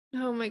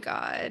 Oh my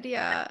God.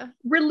 Yeah.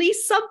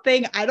 Release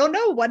something. I don't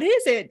know. What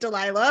is it,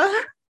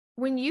 Delilah?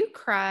 When you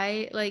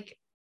cry, like,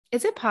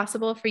 is it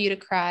possible for you to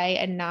cry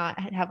and not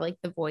have like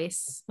the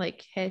voice,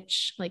 like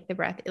hitch, like the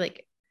breath?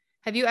 Like,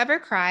 have you ever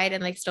cried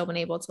and like still been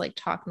able to like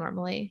talk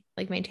normally,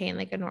 like maintain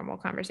like a normal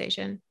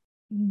conversation?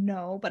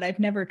 No, but I've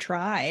never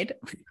tried.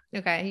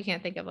 Okay. You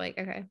can't think of like,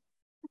 okay.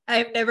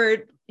 I've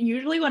never,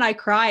 usually when I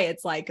cry,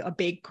 it's like a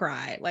big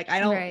cry. Like I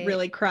don't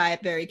really cry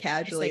very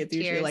casually. Just, like, it's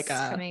usually like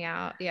a coming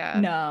out. Yeah.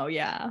 No,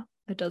 yeah.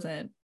 It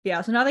doesn't.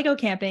 Yeah. So now they go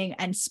camping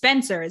and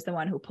Spencer is the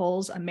one who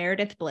pulls a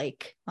Meredith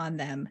Blake on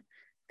them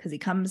because he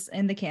comes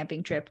in the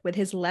camping trip with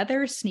his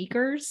leather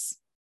sneakers.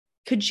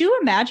 Could you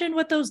imagine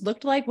what those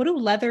looked like? What do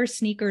leather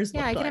sneakers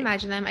look like? Yeah, I can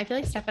imagine them. I feel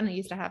like Stephanie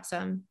used to have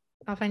some.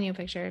 I'll find you a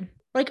picture.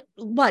 Like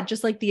what?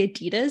 Just like the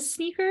Adidas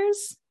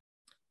sneakers?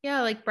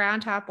 Yeah, like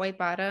brown top, white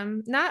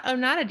bottom. Not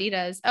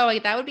Adidas. Oh,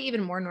 like that would be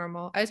even more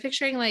normal. I was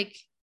picturing like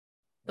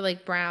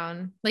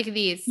brown, like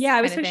these. Yeah,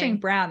 I was picturing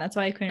brown. That's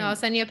why I couldn't. No, I'll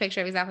send you a picture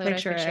of exactly what I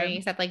was picturing,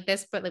 except like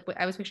this, but like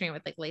I was picturing it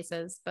with like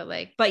laces,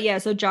 but yeah.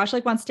 So Josh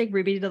like wants to take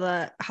Ruby to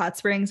the hot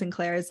springs, and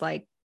Claire is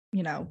like,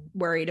 you know,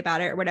 worried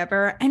about it or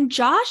whatever. And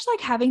Josh like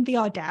having the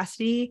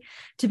audacity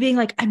to being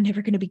like, I'm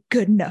never going to be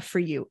good enough for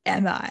you,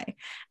 am I?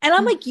 And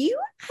I'm like, you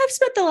have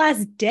spent the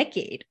last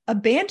decade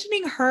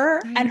abandoning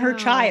her and her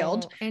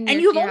child, and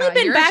you've only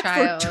been back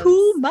for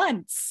 2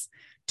 months.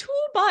 2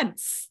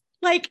 months.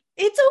 Like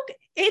it's okay.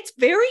 It's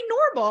very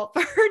normal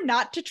for her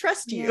not to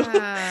trust you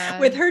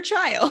with her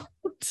child.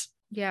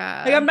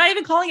 Yeah. Like I'm not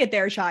even calling it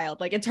their child.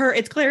 Like it's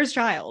Claire's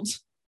child.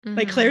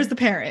 Like Claire's the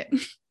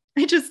parent.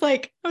 I was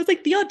like,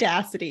 the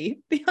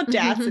audacity.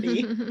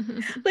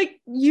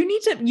 Like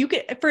you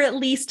could for at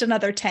least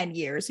another 10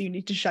 years, you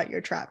need to shut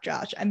your trap,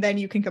 Josh. And then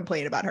you can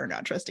complain about her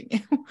not trusting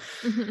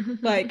you.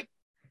 Like,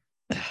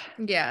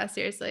 yeah,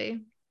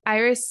 seriously.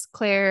 Iris,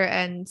 Claire,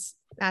 and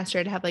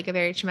Astrid have like a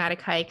very traumatic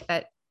hike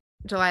that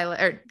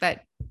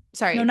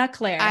no, not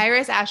Claire.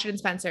 Iris, Astrid, and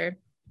Spencer,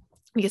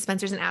 because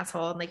Spencer's an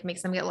asshole and like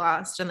makes them get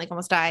lost and like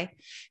almost die.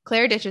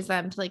 Claire ditches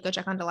them to like go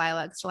check on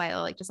Delilah because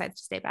Delilah like decides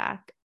to stay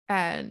back.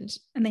 And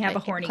they have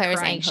like, a horny Claire's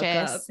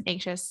anxious,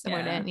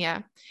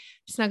 avoidant,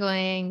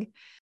 snuggling.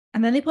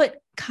 And then they put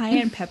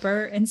cayenne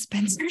pepper in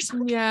Spencer's.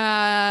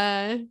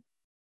 Yeah.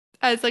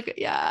 I was like,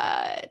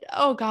 yeah.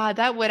 Oh God,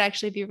 that would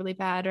actually be really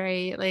bad,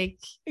 right? Like,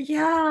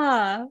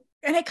 yeah.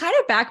 And it kind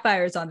of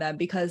backfires on them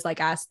because like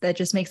that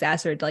just makes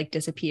Astrid like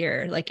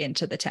disappear like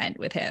into the tent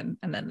with him,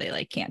 and then they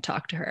like can't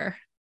talk to her.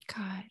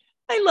 God,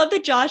 I love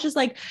that Josh is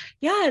like,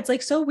 yeah, it's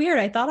like so weird.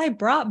 I thought I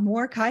brought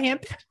more cayenne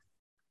pepper.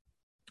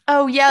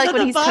 Oh yeah, like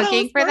when he's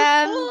cooking for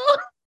them.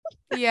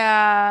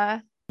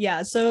 Yeah.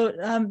 Yeah. So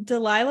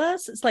Delilah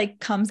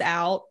like comes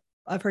out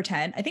of her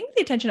tent, I think with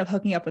the intention of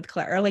hooking up with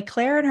Claire, or like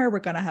Claire and her were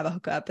gonna have a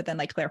hookup, but then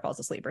like Claire falls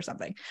asleep or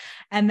something.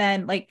 And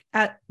then like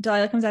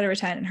Delilah comes out of her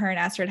tent and her and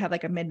Astrid have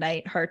like a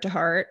midnight heart to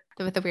heart.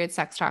 With the weird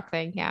sex talk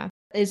thing. Yeah.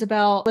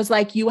 Isabel was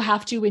like, you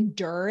have to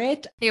endure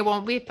it. It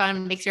won't be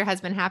fun. Makes your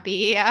husband happy.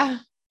 Yeah.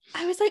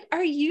 I was like,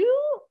 are you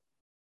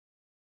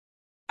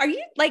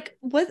like,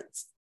 what?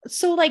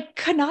 So like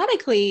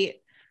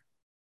canonically,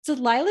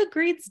 Delilah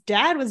Green's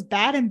dad was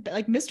bad and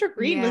like Mr.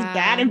 Green was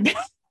bad and bad.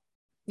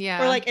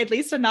 Yeah. Or like at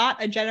least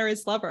not a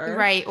generous lover.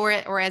 Right.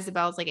 Or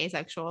Isabel's like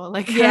asexual.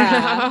 Like,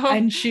 yeah.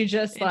 And she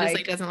just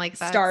like doesn't like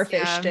sex.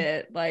 Starfished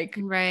it. Like,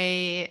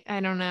 right. I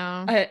don't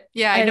know. I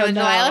know.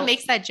 Delilah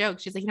makes that joke.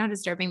 She's like, you know how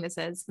disturbing this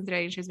is,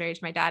 considering she was married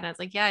to my dad. And I was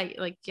like,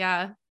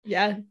 yeah.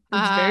 Yeah.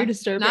 It's very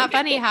disturbing. Not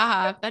funny.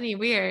 Haha. Funny.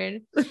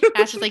 Weird. And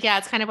Ash was like, yeah,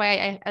 it's kind of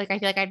why I feel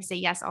like I have to say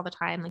yes all the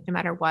time. Like no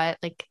matter what,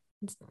 like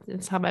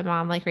it's how my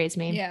mom like raised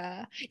me.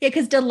 Yeah.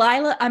 Because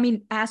Delilah, I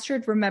mean,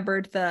 Astrid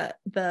remembered the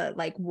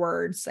like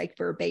words like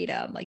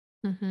verbatim, like.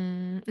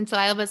 Mm-hmm. And so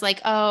I was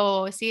like,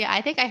 oh, see,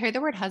 I think I heard the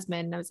word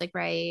husband. And I was like,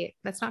 right,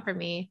 that's not for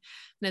me.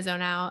 I'm gonna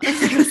zone out.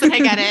 I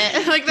get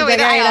it. Like the way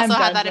that I also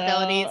have that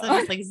ability. So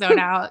just like zone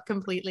out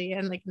completely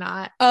and like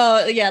not.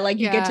 Oh yeah. Like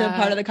you get to a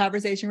part of the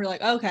conversation where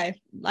like,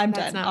 okay, I'm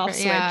done. I'll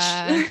switch.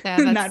 Yeah,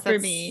 not for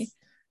me.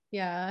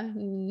 Yeah.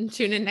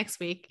 Tune in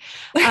next week.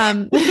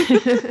 Yeah.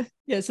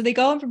 So they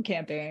go home from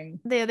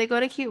camping. They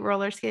go to a cute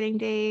roller skating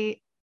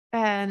date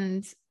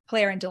and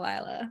Claire and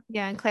Delilah.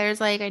 Yeah. And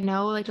Claire's like, I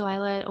know like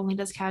Delilah only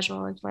does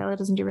casual. Like Delilah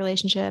doesn't do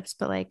relationships,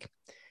 but like,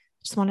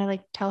 just want to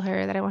like tell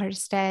her that I want her to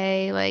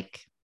stay,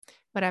 like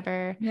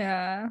whatever.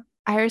 Yeah.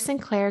 Iris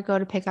and Claire go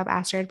to pick up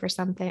Astrid for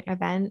something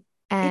event.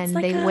 And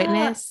like they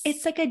witness.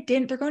 It's like a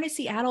dinner. They're going to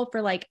Seattle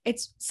for like,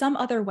 it's some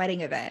other wedding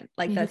event.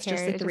 Like that's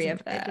just the three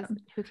of them.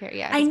 Who cares?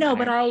 Yeah. I know,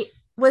 but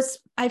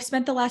I've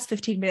spent the last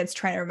 15 minutes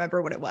trying to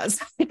remember what it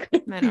was. I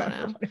don't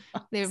know.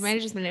 They might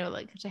have just been able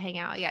to hang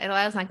out. Yeah,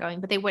 Delilah's not going,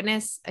 but they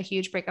witness a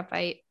huge breakup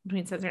fight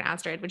between Spencer and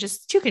Astrid, which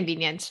is too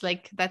convenient.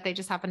 Like that they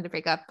just happened to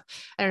break up.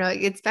 I don't know.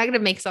 It's that kind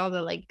of makes all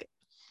the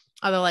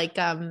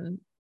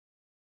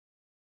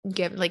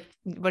give like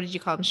what did you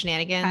call them,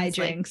 shenanigans,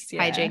 hijinks,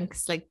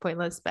 hijinks, like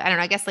pointless. But I don't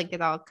know, I guess like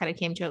it all kind of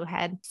came to a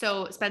head.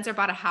 So Spencer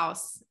bought a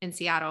house in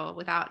Seattle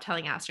without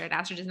telling Astrid.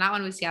 Astrid does not want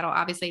to move to Seattle,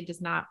 obviously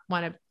does not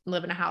want to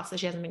live in a house that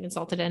she hasn't been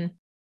consulted in.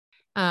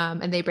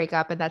 And they break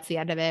up, and that's the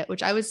end of it,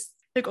 which I was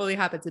like only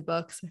happens in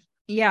books.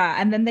 Yeah,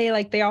 and then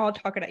they all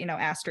talk it out,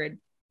 Astrid,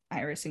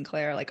 Iris, and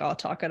Claire like all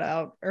talk it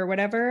out or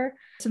whatever.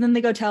 So then they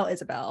go tell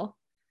Isabel.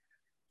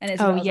 And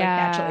Isabel's like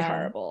naturally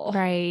horrible.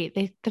 Right.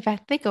 The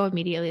fact they go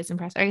immediately is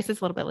impressive. I guess it's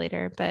a little bit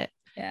later, but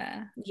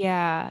yeah,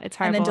 it's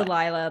horrible. And then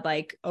Delilah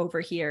like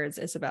overhears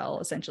Isabel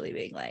essentially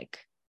being like,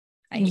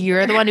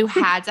 you're the one who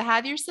had to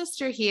have your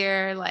sister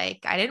here.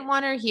 Like, I didn't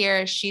want her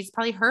here. She's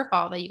probably her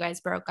fault that you guys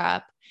broke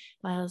up.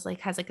 Lila's like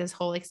has like this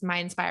whole like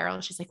mind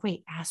spiral. She's like,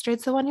 wait,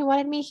 Astrid's the one who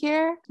wanted me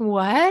here?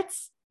 What?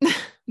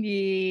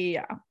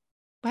 Yeah.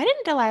 Why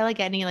didn't Delilah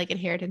get any like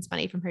inheritance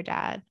money from her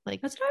dad?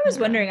 Like, that's what I was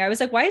wondering. I was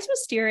like, why is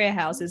Wisteria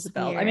House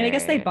Isabel? I mean, I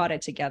guess they bought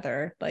it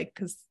together, like,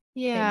 because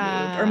they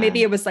moved. Or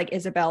maybe it was like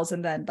Isabel's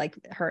and then like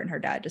her and her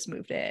dad just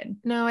moved in.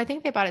 No, I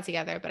think they bought it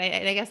together, but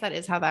I guess that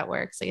is how that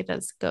works. Like it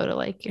does go to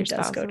like your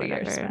spouse or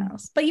whatever. Your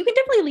spouse. But you can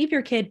definitely leave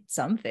your kid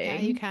something.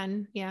 Yeah, you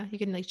can. Yeah, you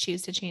can like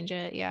choose to change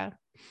it. Yeah.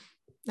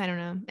 I don't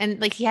know.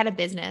 And like he had a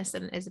business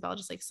and Isabel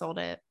just like sold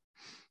it.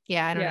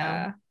 Yeah, I don't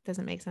know.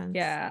 Doesn't make sense.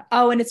 Yeah.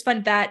 Oh, and it's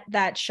fun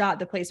that shot,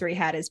 the place where he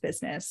had his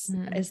business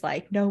is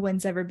like no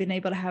one's ever been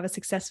able to have a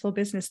successful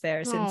business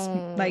there since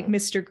like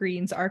Mr.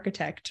 Green's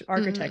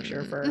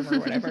architecture firm or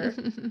whatever.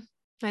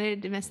 I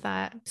didn't miss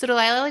that. So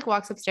Delilah like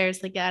walks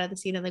upstairs, like get out of the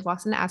scene and like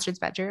walks into Astrid's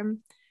bedroom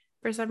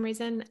for some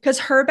reason. Because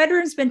her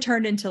bedroom's been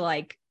turned into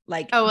like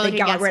they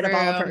got rid of all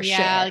of her shit.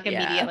 Like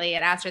immediately,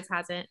 and Astrid's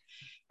hasn't.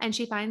 And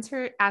she finds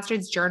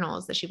Astrid's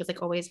journals that she was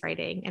like always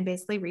writing and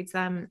basically reads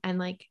them. And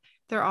like,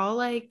 they're all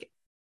like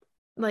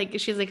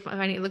she's like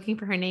looking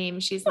for her name.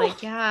 She's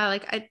like, yeah,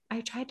 like I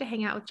tried to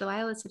hang out with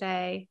Delilah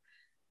today,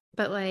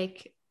 but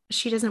like,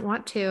 she doesn't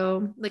want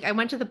to. Like I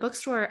went to the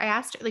bookstore. I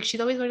asked her, like, she's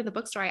always going to the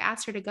bookstore. I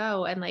asked her to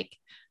go. And like,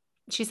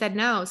 she said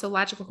no. So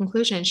logical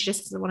conclusion, she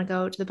just doesn't want to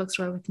go to the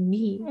bookstore with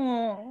me.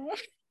 Aww.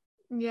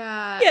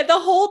 Yeah, the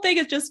whole thing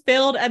is just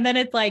filled, and then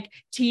it's like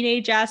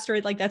teenage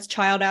Astrid, like that's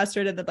child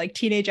Astrid, and then like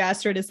teenage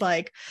Astrid is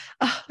like,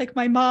 oh, like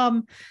my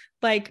mom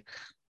like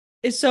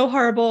is so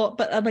horrible,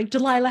 but like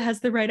Delilah has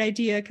the right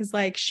idea because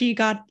like she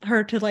got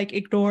her to like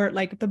ignore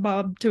like the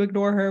mom to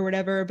ignore her or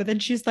whatever, but then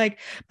she's like,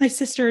 my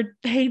sister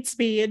hates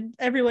me and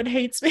everyone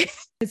hates me.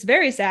 It's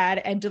very sad,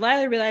 and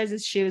Delilah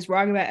realizes she was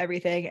wrong about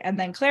everything, and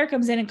then Claire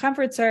comes in and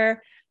comforts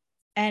her,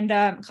 and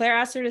Claire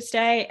asks her to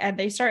stay, and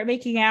they start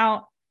making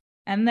out.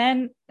 And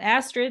then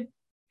Astrid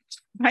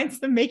finds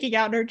them making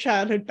out in her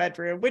childhood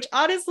bedroom, which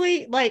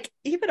honestly, like,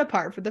 even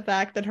apart from the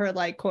fact that her,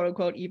 like, quote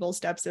unquote evil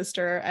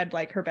stepsister and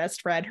like her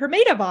best friend, her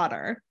maid of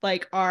honor,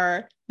 like,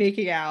 are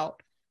making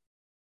out.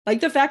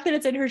 Like, the fact that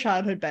it's in her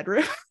childhood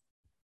bedroom,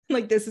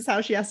 like, this is how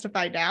she has to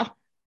find out.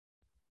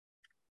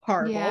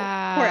 Horrible.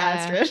 Yeah. Poor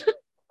Astrid.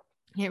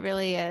 It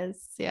really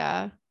is.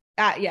 Yeah.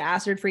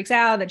 Astrid freaks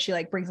out, then she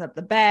like brings up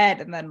the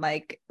bed, and then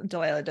like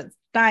Delilah does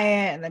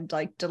diet, and then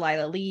like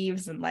Delilah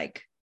leaves, and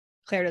like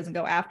Claire doesn't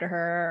go after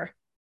her,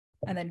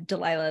 and then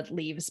Delilah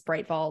leaves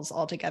Bright Falls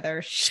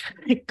altogether.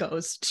 She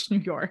goes to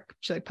New York.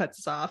 She like puts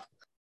us off,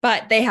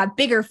 but they have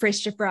bigger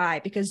fish to fry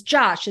because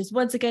Josh has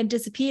once again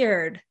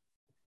disappeared,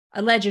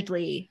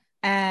 allegedly.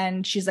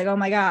 And she's like, oh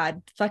my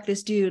god, fuck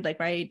this dude, like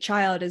my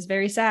child is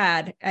very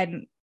sad.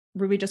 And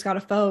Ruby just got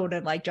a phone,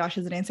 and like Josh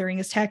isn't answering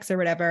his texts or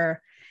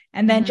whatever.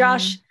 And then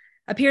Josh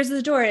appears at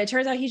the door, and it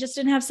turns out he just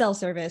didn't have cell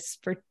service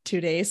for 2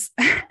 days.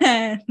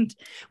 And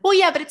well,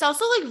 yeah, but it's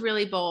also like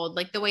really bold,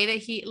 like the way that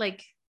he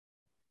like,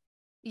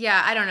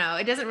 yeah, I don't know,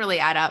 it doesn't really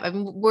add up. I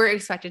mean, we're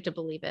expected to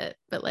believe it,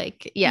 but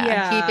like, he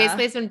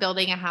basically has been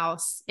building a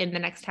house in the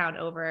next town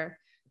over.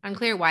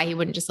 Unclear why he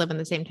wouldn't just live in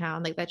the same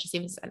town. Like that just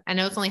seems, I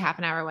know it's only half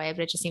an hour away,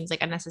 but it just seems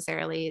like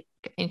unnecessarily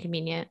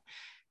inconvenient.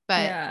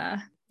 But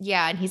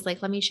yeah, and he's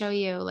like, let me show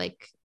you,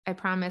 like I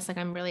promise, like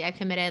I've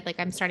committed, like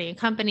I'm starting a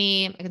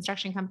company, a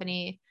construction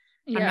company.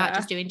 I'm not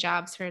just doing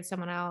jobs for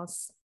someone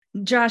else.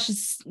 Josh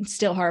is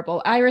still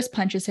horrible. Iris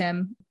punches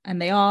him, and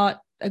they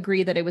all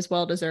agree that it was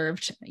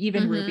well-deserved.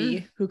 Even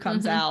Ruby, who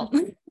comes out,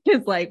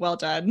 is like, well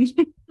done.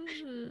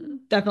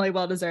 Definitely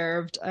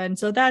well-deserved. And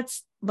so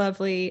that's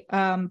lovely.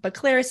 But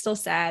Claire is still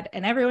sad,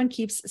 and everyone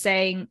keeps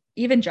saying,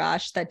 even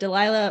Josh, that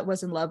Delilah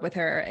was in love with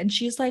her. And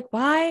she's like,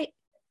 why?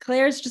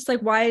 Claire's just like,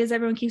 why does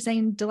everyone keep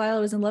saying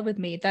Delilah was in love with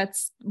me?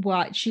 That's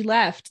what she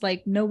left.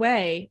 Like, no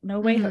way,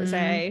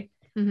 Jose.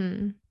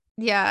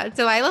 Yeah,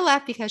 Delilah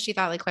left because she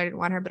thought like Claire didn't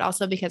want her, but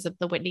also because of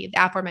the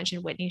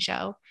aforementioned Whitney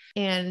show.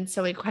 And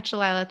so we catch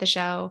Delilah at the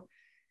show.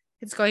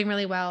 It's going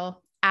really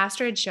well.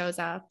 Astrid shows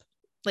up.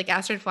 Like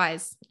Astrid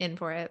flies in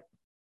for it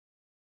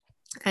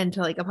and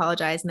to like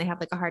apologize, and they have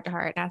like a heart to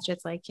heart.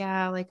 Astrid's like,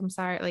 yeah, like I'm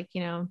sorry, like,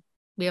 you know,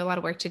 we have a lot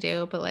of work to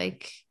do, but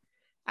like,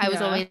 I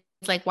was always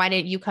like, why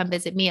didn't you come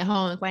visit me at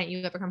home? Like, why didn't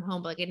you ever come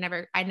home? But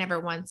like, I never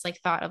once like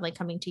thought of like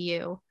coming to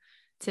you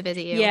to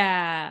visit you.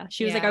 Yeah.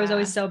 She was like, I was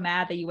always so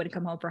mad that you wouldn't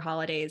come home for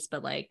holidays,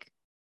 but like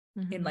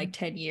in like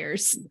 10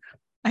 years,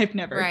 I've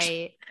never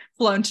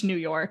flown to New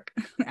York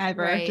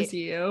ever to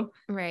see you.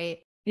 Right.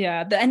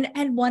 Yeah.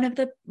 And one of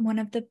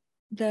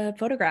the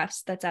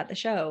photographs that's at the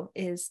show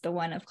is the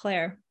one of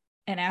Claire,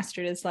 and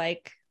Astrid is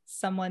like,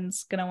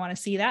 someone's gonna want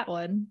to see that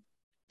one,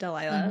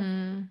 Delilah.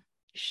 You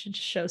should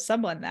show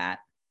someone that.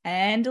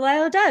 And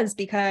Delilah does,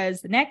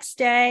 because the next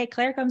day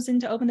Claire comes in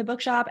to open the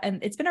bookshop,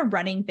 and it's been a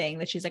running thing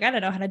that she's like, I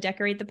don't know how to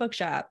decorate the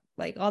bookshop.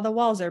 Like all the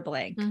walls are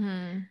blank.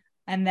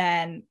 And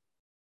then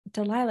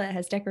Delilah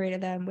has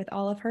decorated them with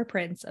all of her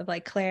prints of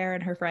like Claire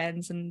and her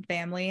friends and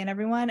family and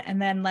everyone.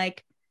 And then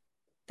like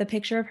the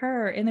picture of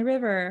her in the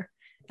river.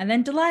 And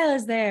then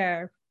Delilah's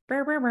there.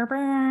 Burr, burr, burr,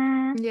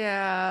 burr.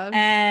 Yeah.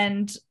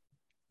 And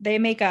they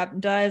make up.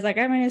 Delilah's like,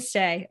 I'm going to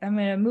stay. I'm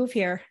going to move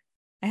here.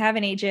 I have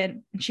an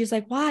agent. And she's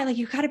like, why? Like,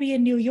 you got to be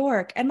in New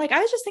York. And like, I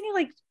was just thinking,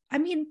 like, I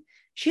mean,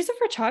 she's a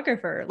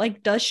photographer.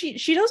 Like, does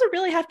she doesn't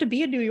really have to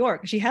be in New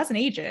York. She has an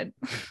agent.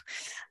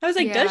 I was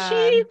like, does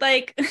she?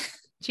 Like,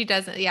 she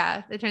doesn't.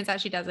 Yeah. It turns out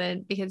she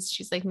doesn't, because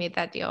she's like made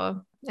that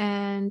deal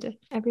and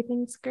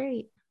everything's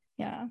great.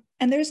 Yeah.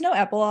 And there's no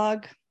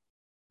epilogue,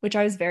 which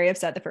I was very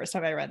upset the first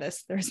time I read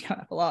this. There's no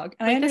epilogue.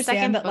 And like, I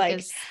understand that,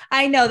 like,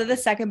 I know that the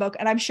second book,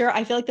 and I'm sure,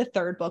 I feel like the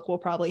third book will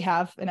probably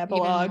have an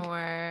epilogue. Even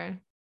more.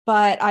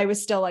 But I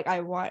was still like,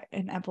 I want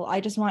an epilogue. I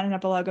just want an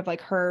epilogue of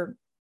like her,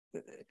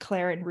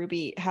 Claire and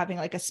Ruby having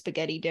like a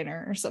spaghetti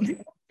dinner or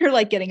something, or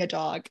like getting a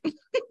dog,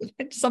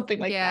 something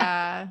like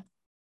that.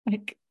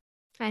 Like,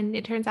 and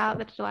it turns out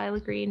that Delilah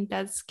Green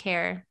does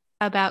care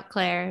about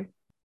Claire.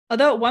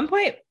 Although at one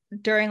point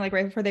during, like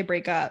right before they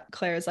break up,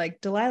 Claire's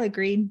like, Delilah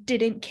Green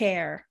didn't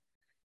care.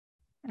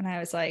 And I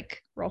was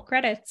like, roll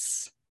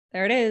credits.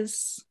 There it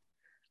is.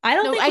 I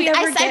don't think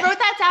I wrote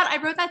that down.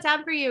 I wrote that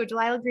down for you.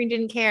 Delilah Green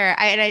didn't care.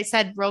 I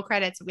said roll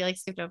credits. We like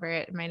skipped over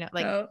it in my note.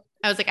 Like,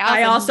 I was like,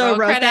 I also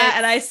wrote that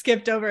and I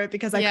skipped over it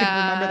because I couldn't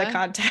remember the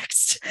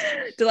context.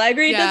 Delilah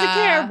Green doesn't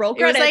care. Roll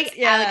credits. It was like,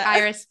 like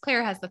Iris,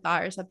 Claire has the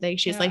thought or something.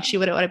 She's like, she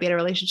wouldn't want to be in a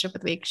relationship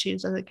with me because she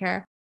doesn't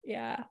care.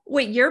 Yeah.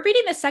 Wait, you're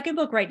reading the second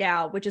book right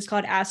now, which is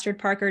called Astrid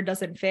Parker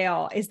Doesn't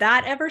Fail. Is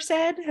that ever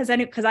said? Has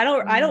any? Because I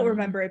don't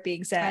remember it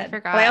being said. I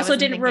forgot. But I also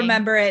didn't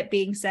remember it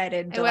being said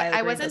in Delilah Green.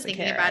 I wasn't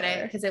thinking about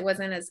it because it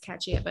wasn't as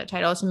catchy of a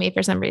title to me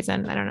for some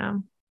reason. I don't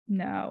know.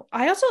 No,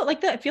 I also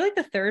like I feel like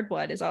the third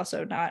one is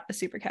also not a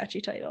super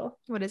catchy title.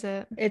 What is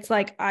it? It's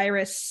like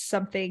Iris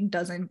something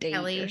doesn't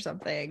date or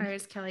something.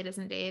 Iris Kelly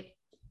doesn't date.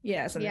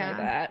 Yeah, something like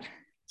that.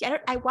 Yeah.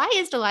 Why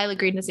is Delilah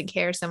Green Doesn't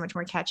Care so much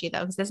more catchy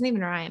though? Because it doesn't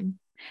even rhyme.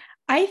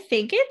 I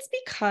think it's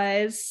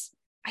because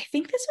I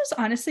think this was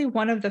honestly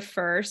one of the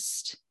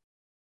first.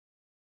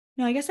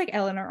 No, I guess like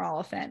Eleanor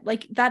Oliphant,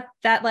 like that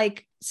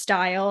like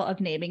style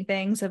of naming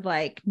things, of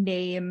like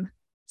name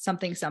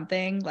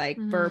something like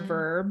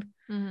verb.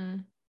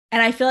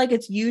 And I feel like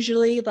it's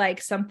usually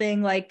like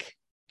something like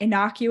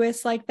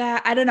innocuous like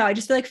that. I don't know. I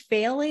just feel like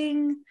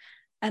failing,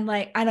 and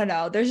like, I don't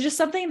know. There's just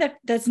something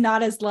that's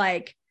not as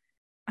like,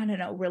 I don't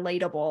know,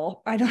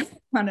 relatable. I don't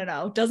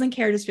know. Doesn't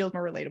care just feels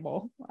more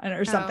relatable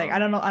or something. I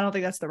don't know. I don't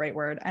think that's the right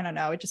word. I don't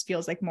know. It just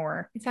feels like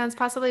more. It sounds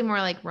possibly more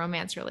like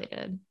romance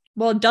related.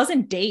 Well,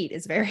 doesn't date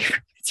is very.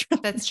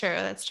 That's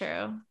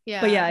true.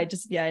 Yeah. But yeah, I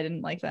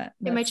didn't like that.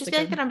 It might just be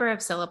like the number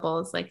of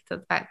syllables, like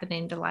the fact the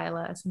name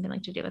Delilah has something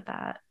like to do with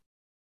that.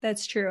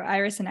 That's true.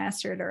 Iris and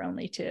Astrid are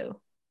only 2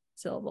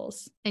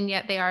 syllables. And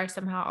yet they are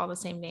somehow all the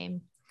same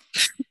name.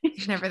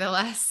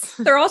 Nevertheless.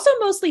 They're also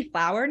mostly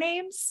flower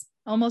names.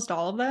 Almost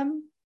all of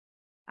them.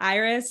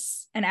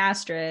 Iris and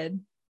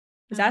Astrid.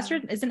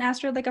 Isn't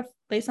Astrid like a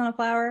based on a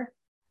flower?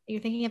 You're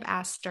thinking of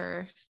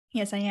Aster.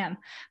 Yes, I am.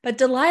 But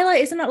Delilah,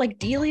 isn't it like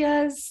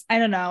Delia's? I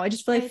don't know. I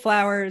just feel like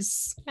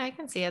flowers. I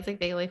can see it. It's like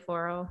vaguely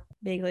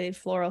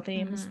floral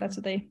themes. That's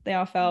what they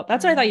all felt.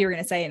 That's what I thought you were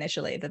going to say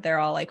initially, that they're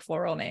all like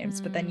floral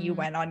names. But then you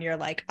went on your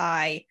like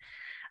I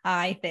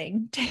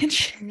thing.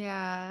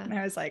 Yeah. And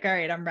I was like, all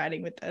right, I'm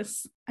riding with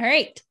this. All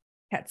right.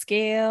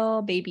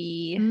 Catskill,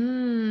 baby. I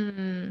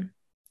don't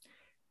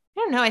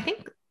know. I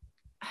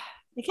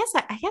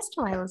guess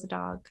Delilah's a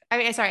dog. I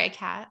mean, sorry, a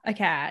cat. A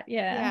cat.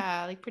 Yeah.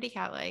 Yeah. Like pretty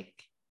cat-like.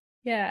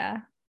 Yeah.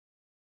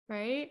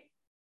 Right?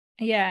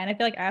 Yeah. And I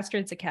feel like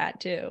Astrid's a cat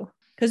too.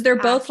 Because they're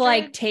both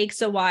like,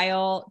 takes a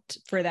while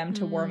for them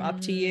to warm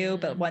up to you.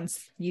 But once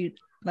you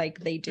like,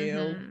 they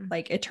do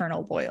like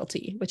eternal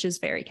loyalty, which is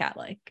very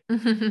cat-like. I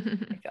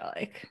feel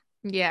like.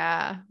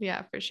 Yeah.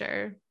 Yeah, for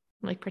sure.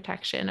 Like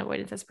protection,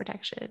 avoidance as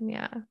protection.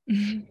 Yeah.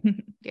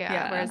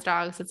 Yeah. Whereas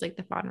dogs, it's like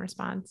the fawn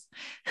response.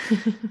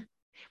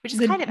 Which is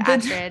kind of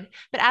Astrid,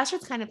 but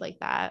Astrid's kind of like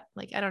that.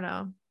 Like, I don't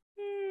know.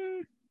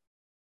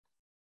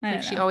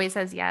 Like she always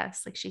says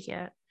yes. Like she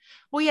can't.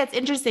 Well, yeah, it's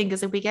interesting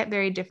because if we get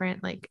very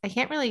different, like I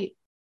feel like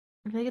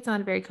it's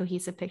not a very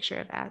cohesive picture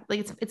of that.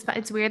 Like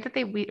it's weird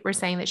that we're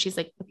saying that she's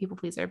like a people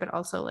pleaser, but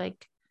also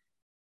like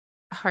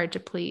hard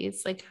to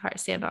please, like hard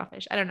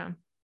standoffish. I don't know.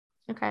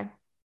 Okay.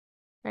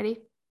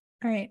 Ready?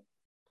 All right.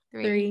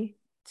 3,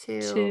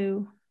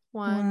 2,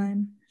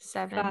 1,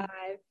 7. 5. All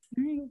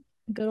right.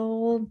 Good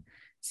old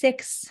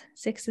 6.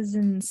 6 is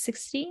in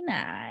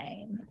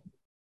 69.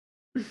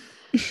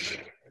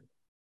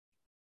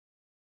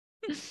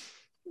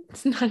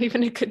 It's not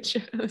even a good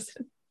joke.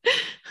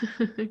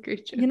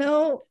 Great joke. You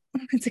know,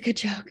 it's a good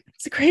joke.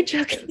 It's a great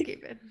joke. Okay,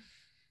 good.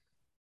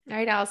 All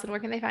right, Allison, where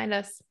can they find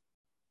us?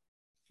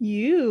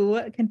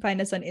 You can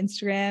find us on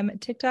Instagram,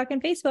 TikTok,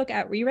 and Facebook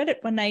at We Read It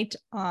One Night,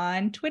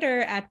 on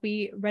Twitter at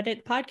We Read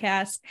It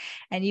Podcast,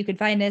 and you can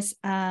find us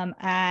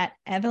at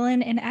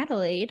Evelyn and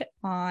Adelaide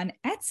on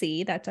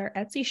Etsy. That's our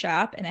Etsy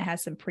shop, and it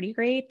has some pretty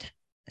great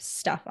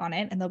stuff on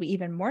it, and there'll be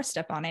even more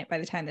stuff on it by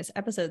the time this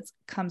episode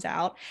comes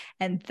out.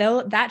 And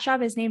though that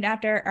shop is named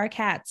after our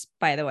cats,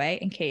 by the way,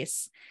 in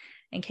case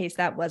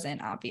that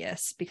wasn't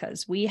obvious,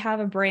 because we have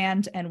a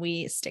brand and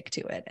we stick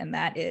to it, and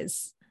that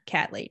is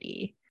Cat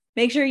Lady.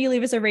 Make sure you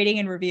leave us a rating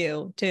and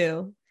review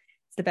too.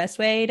 It's the best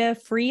way to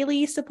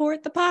freely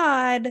support the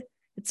pod.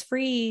 It's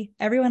free.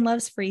 Everyone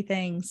loves free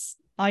things.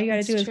 All you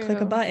got to do is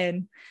click a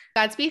button.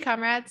 Godspeed,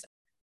 comrades.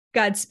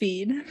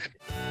 Godspeed.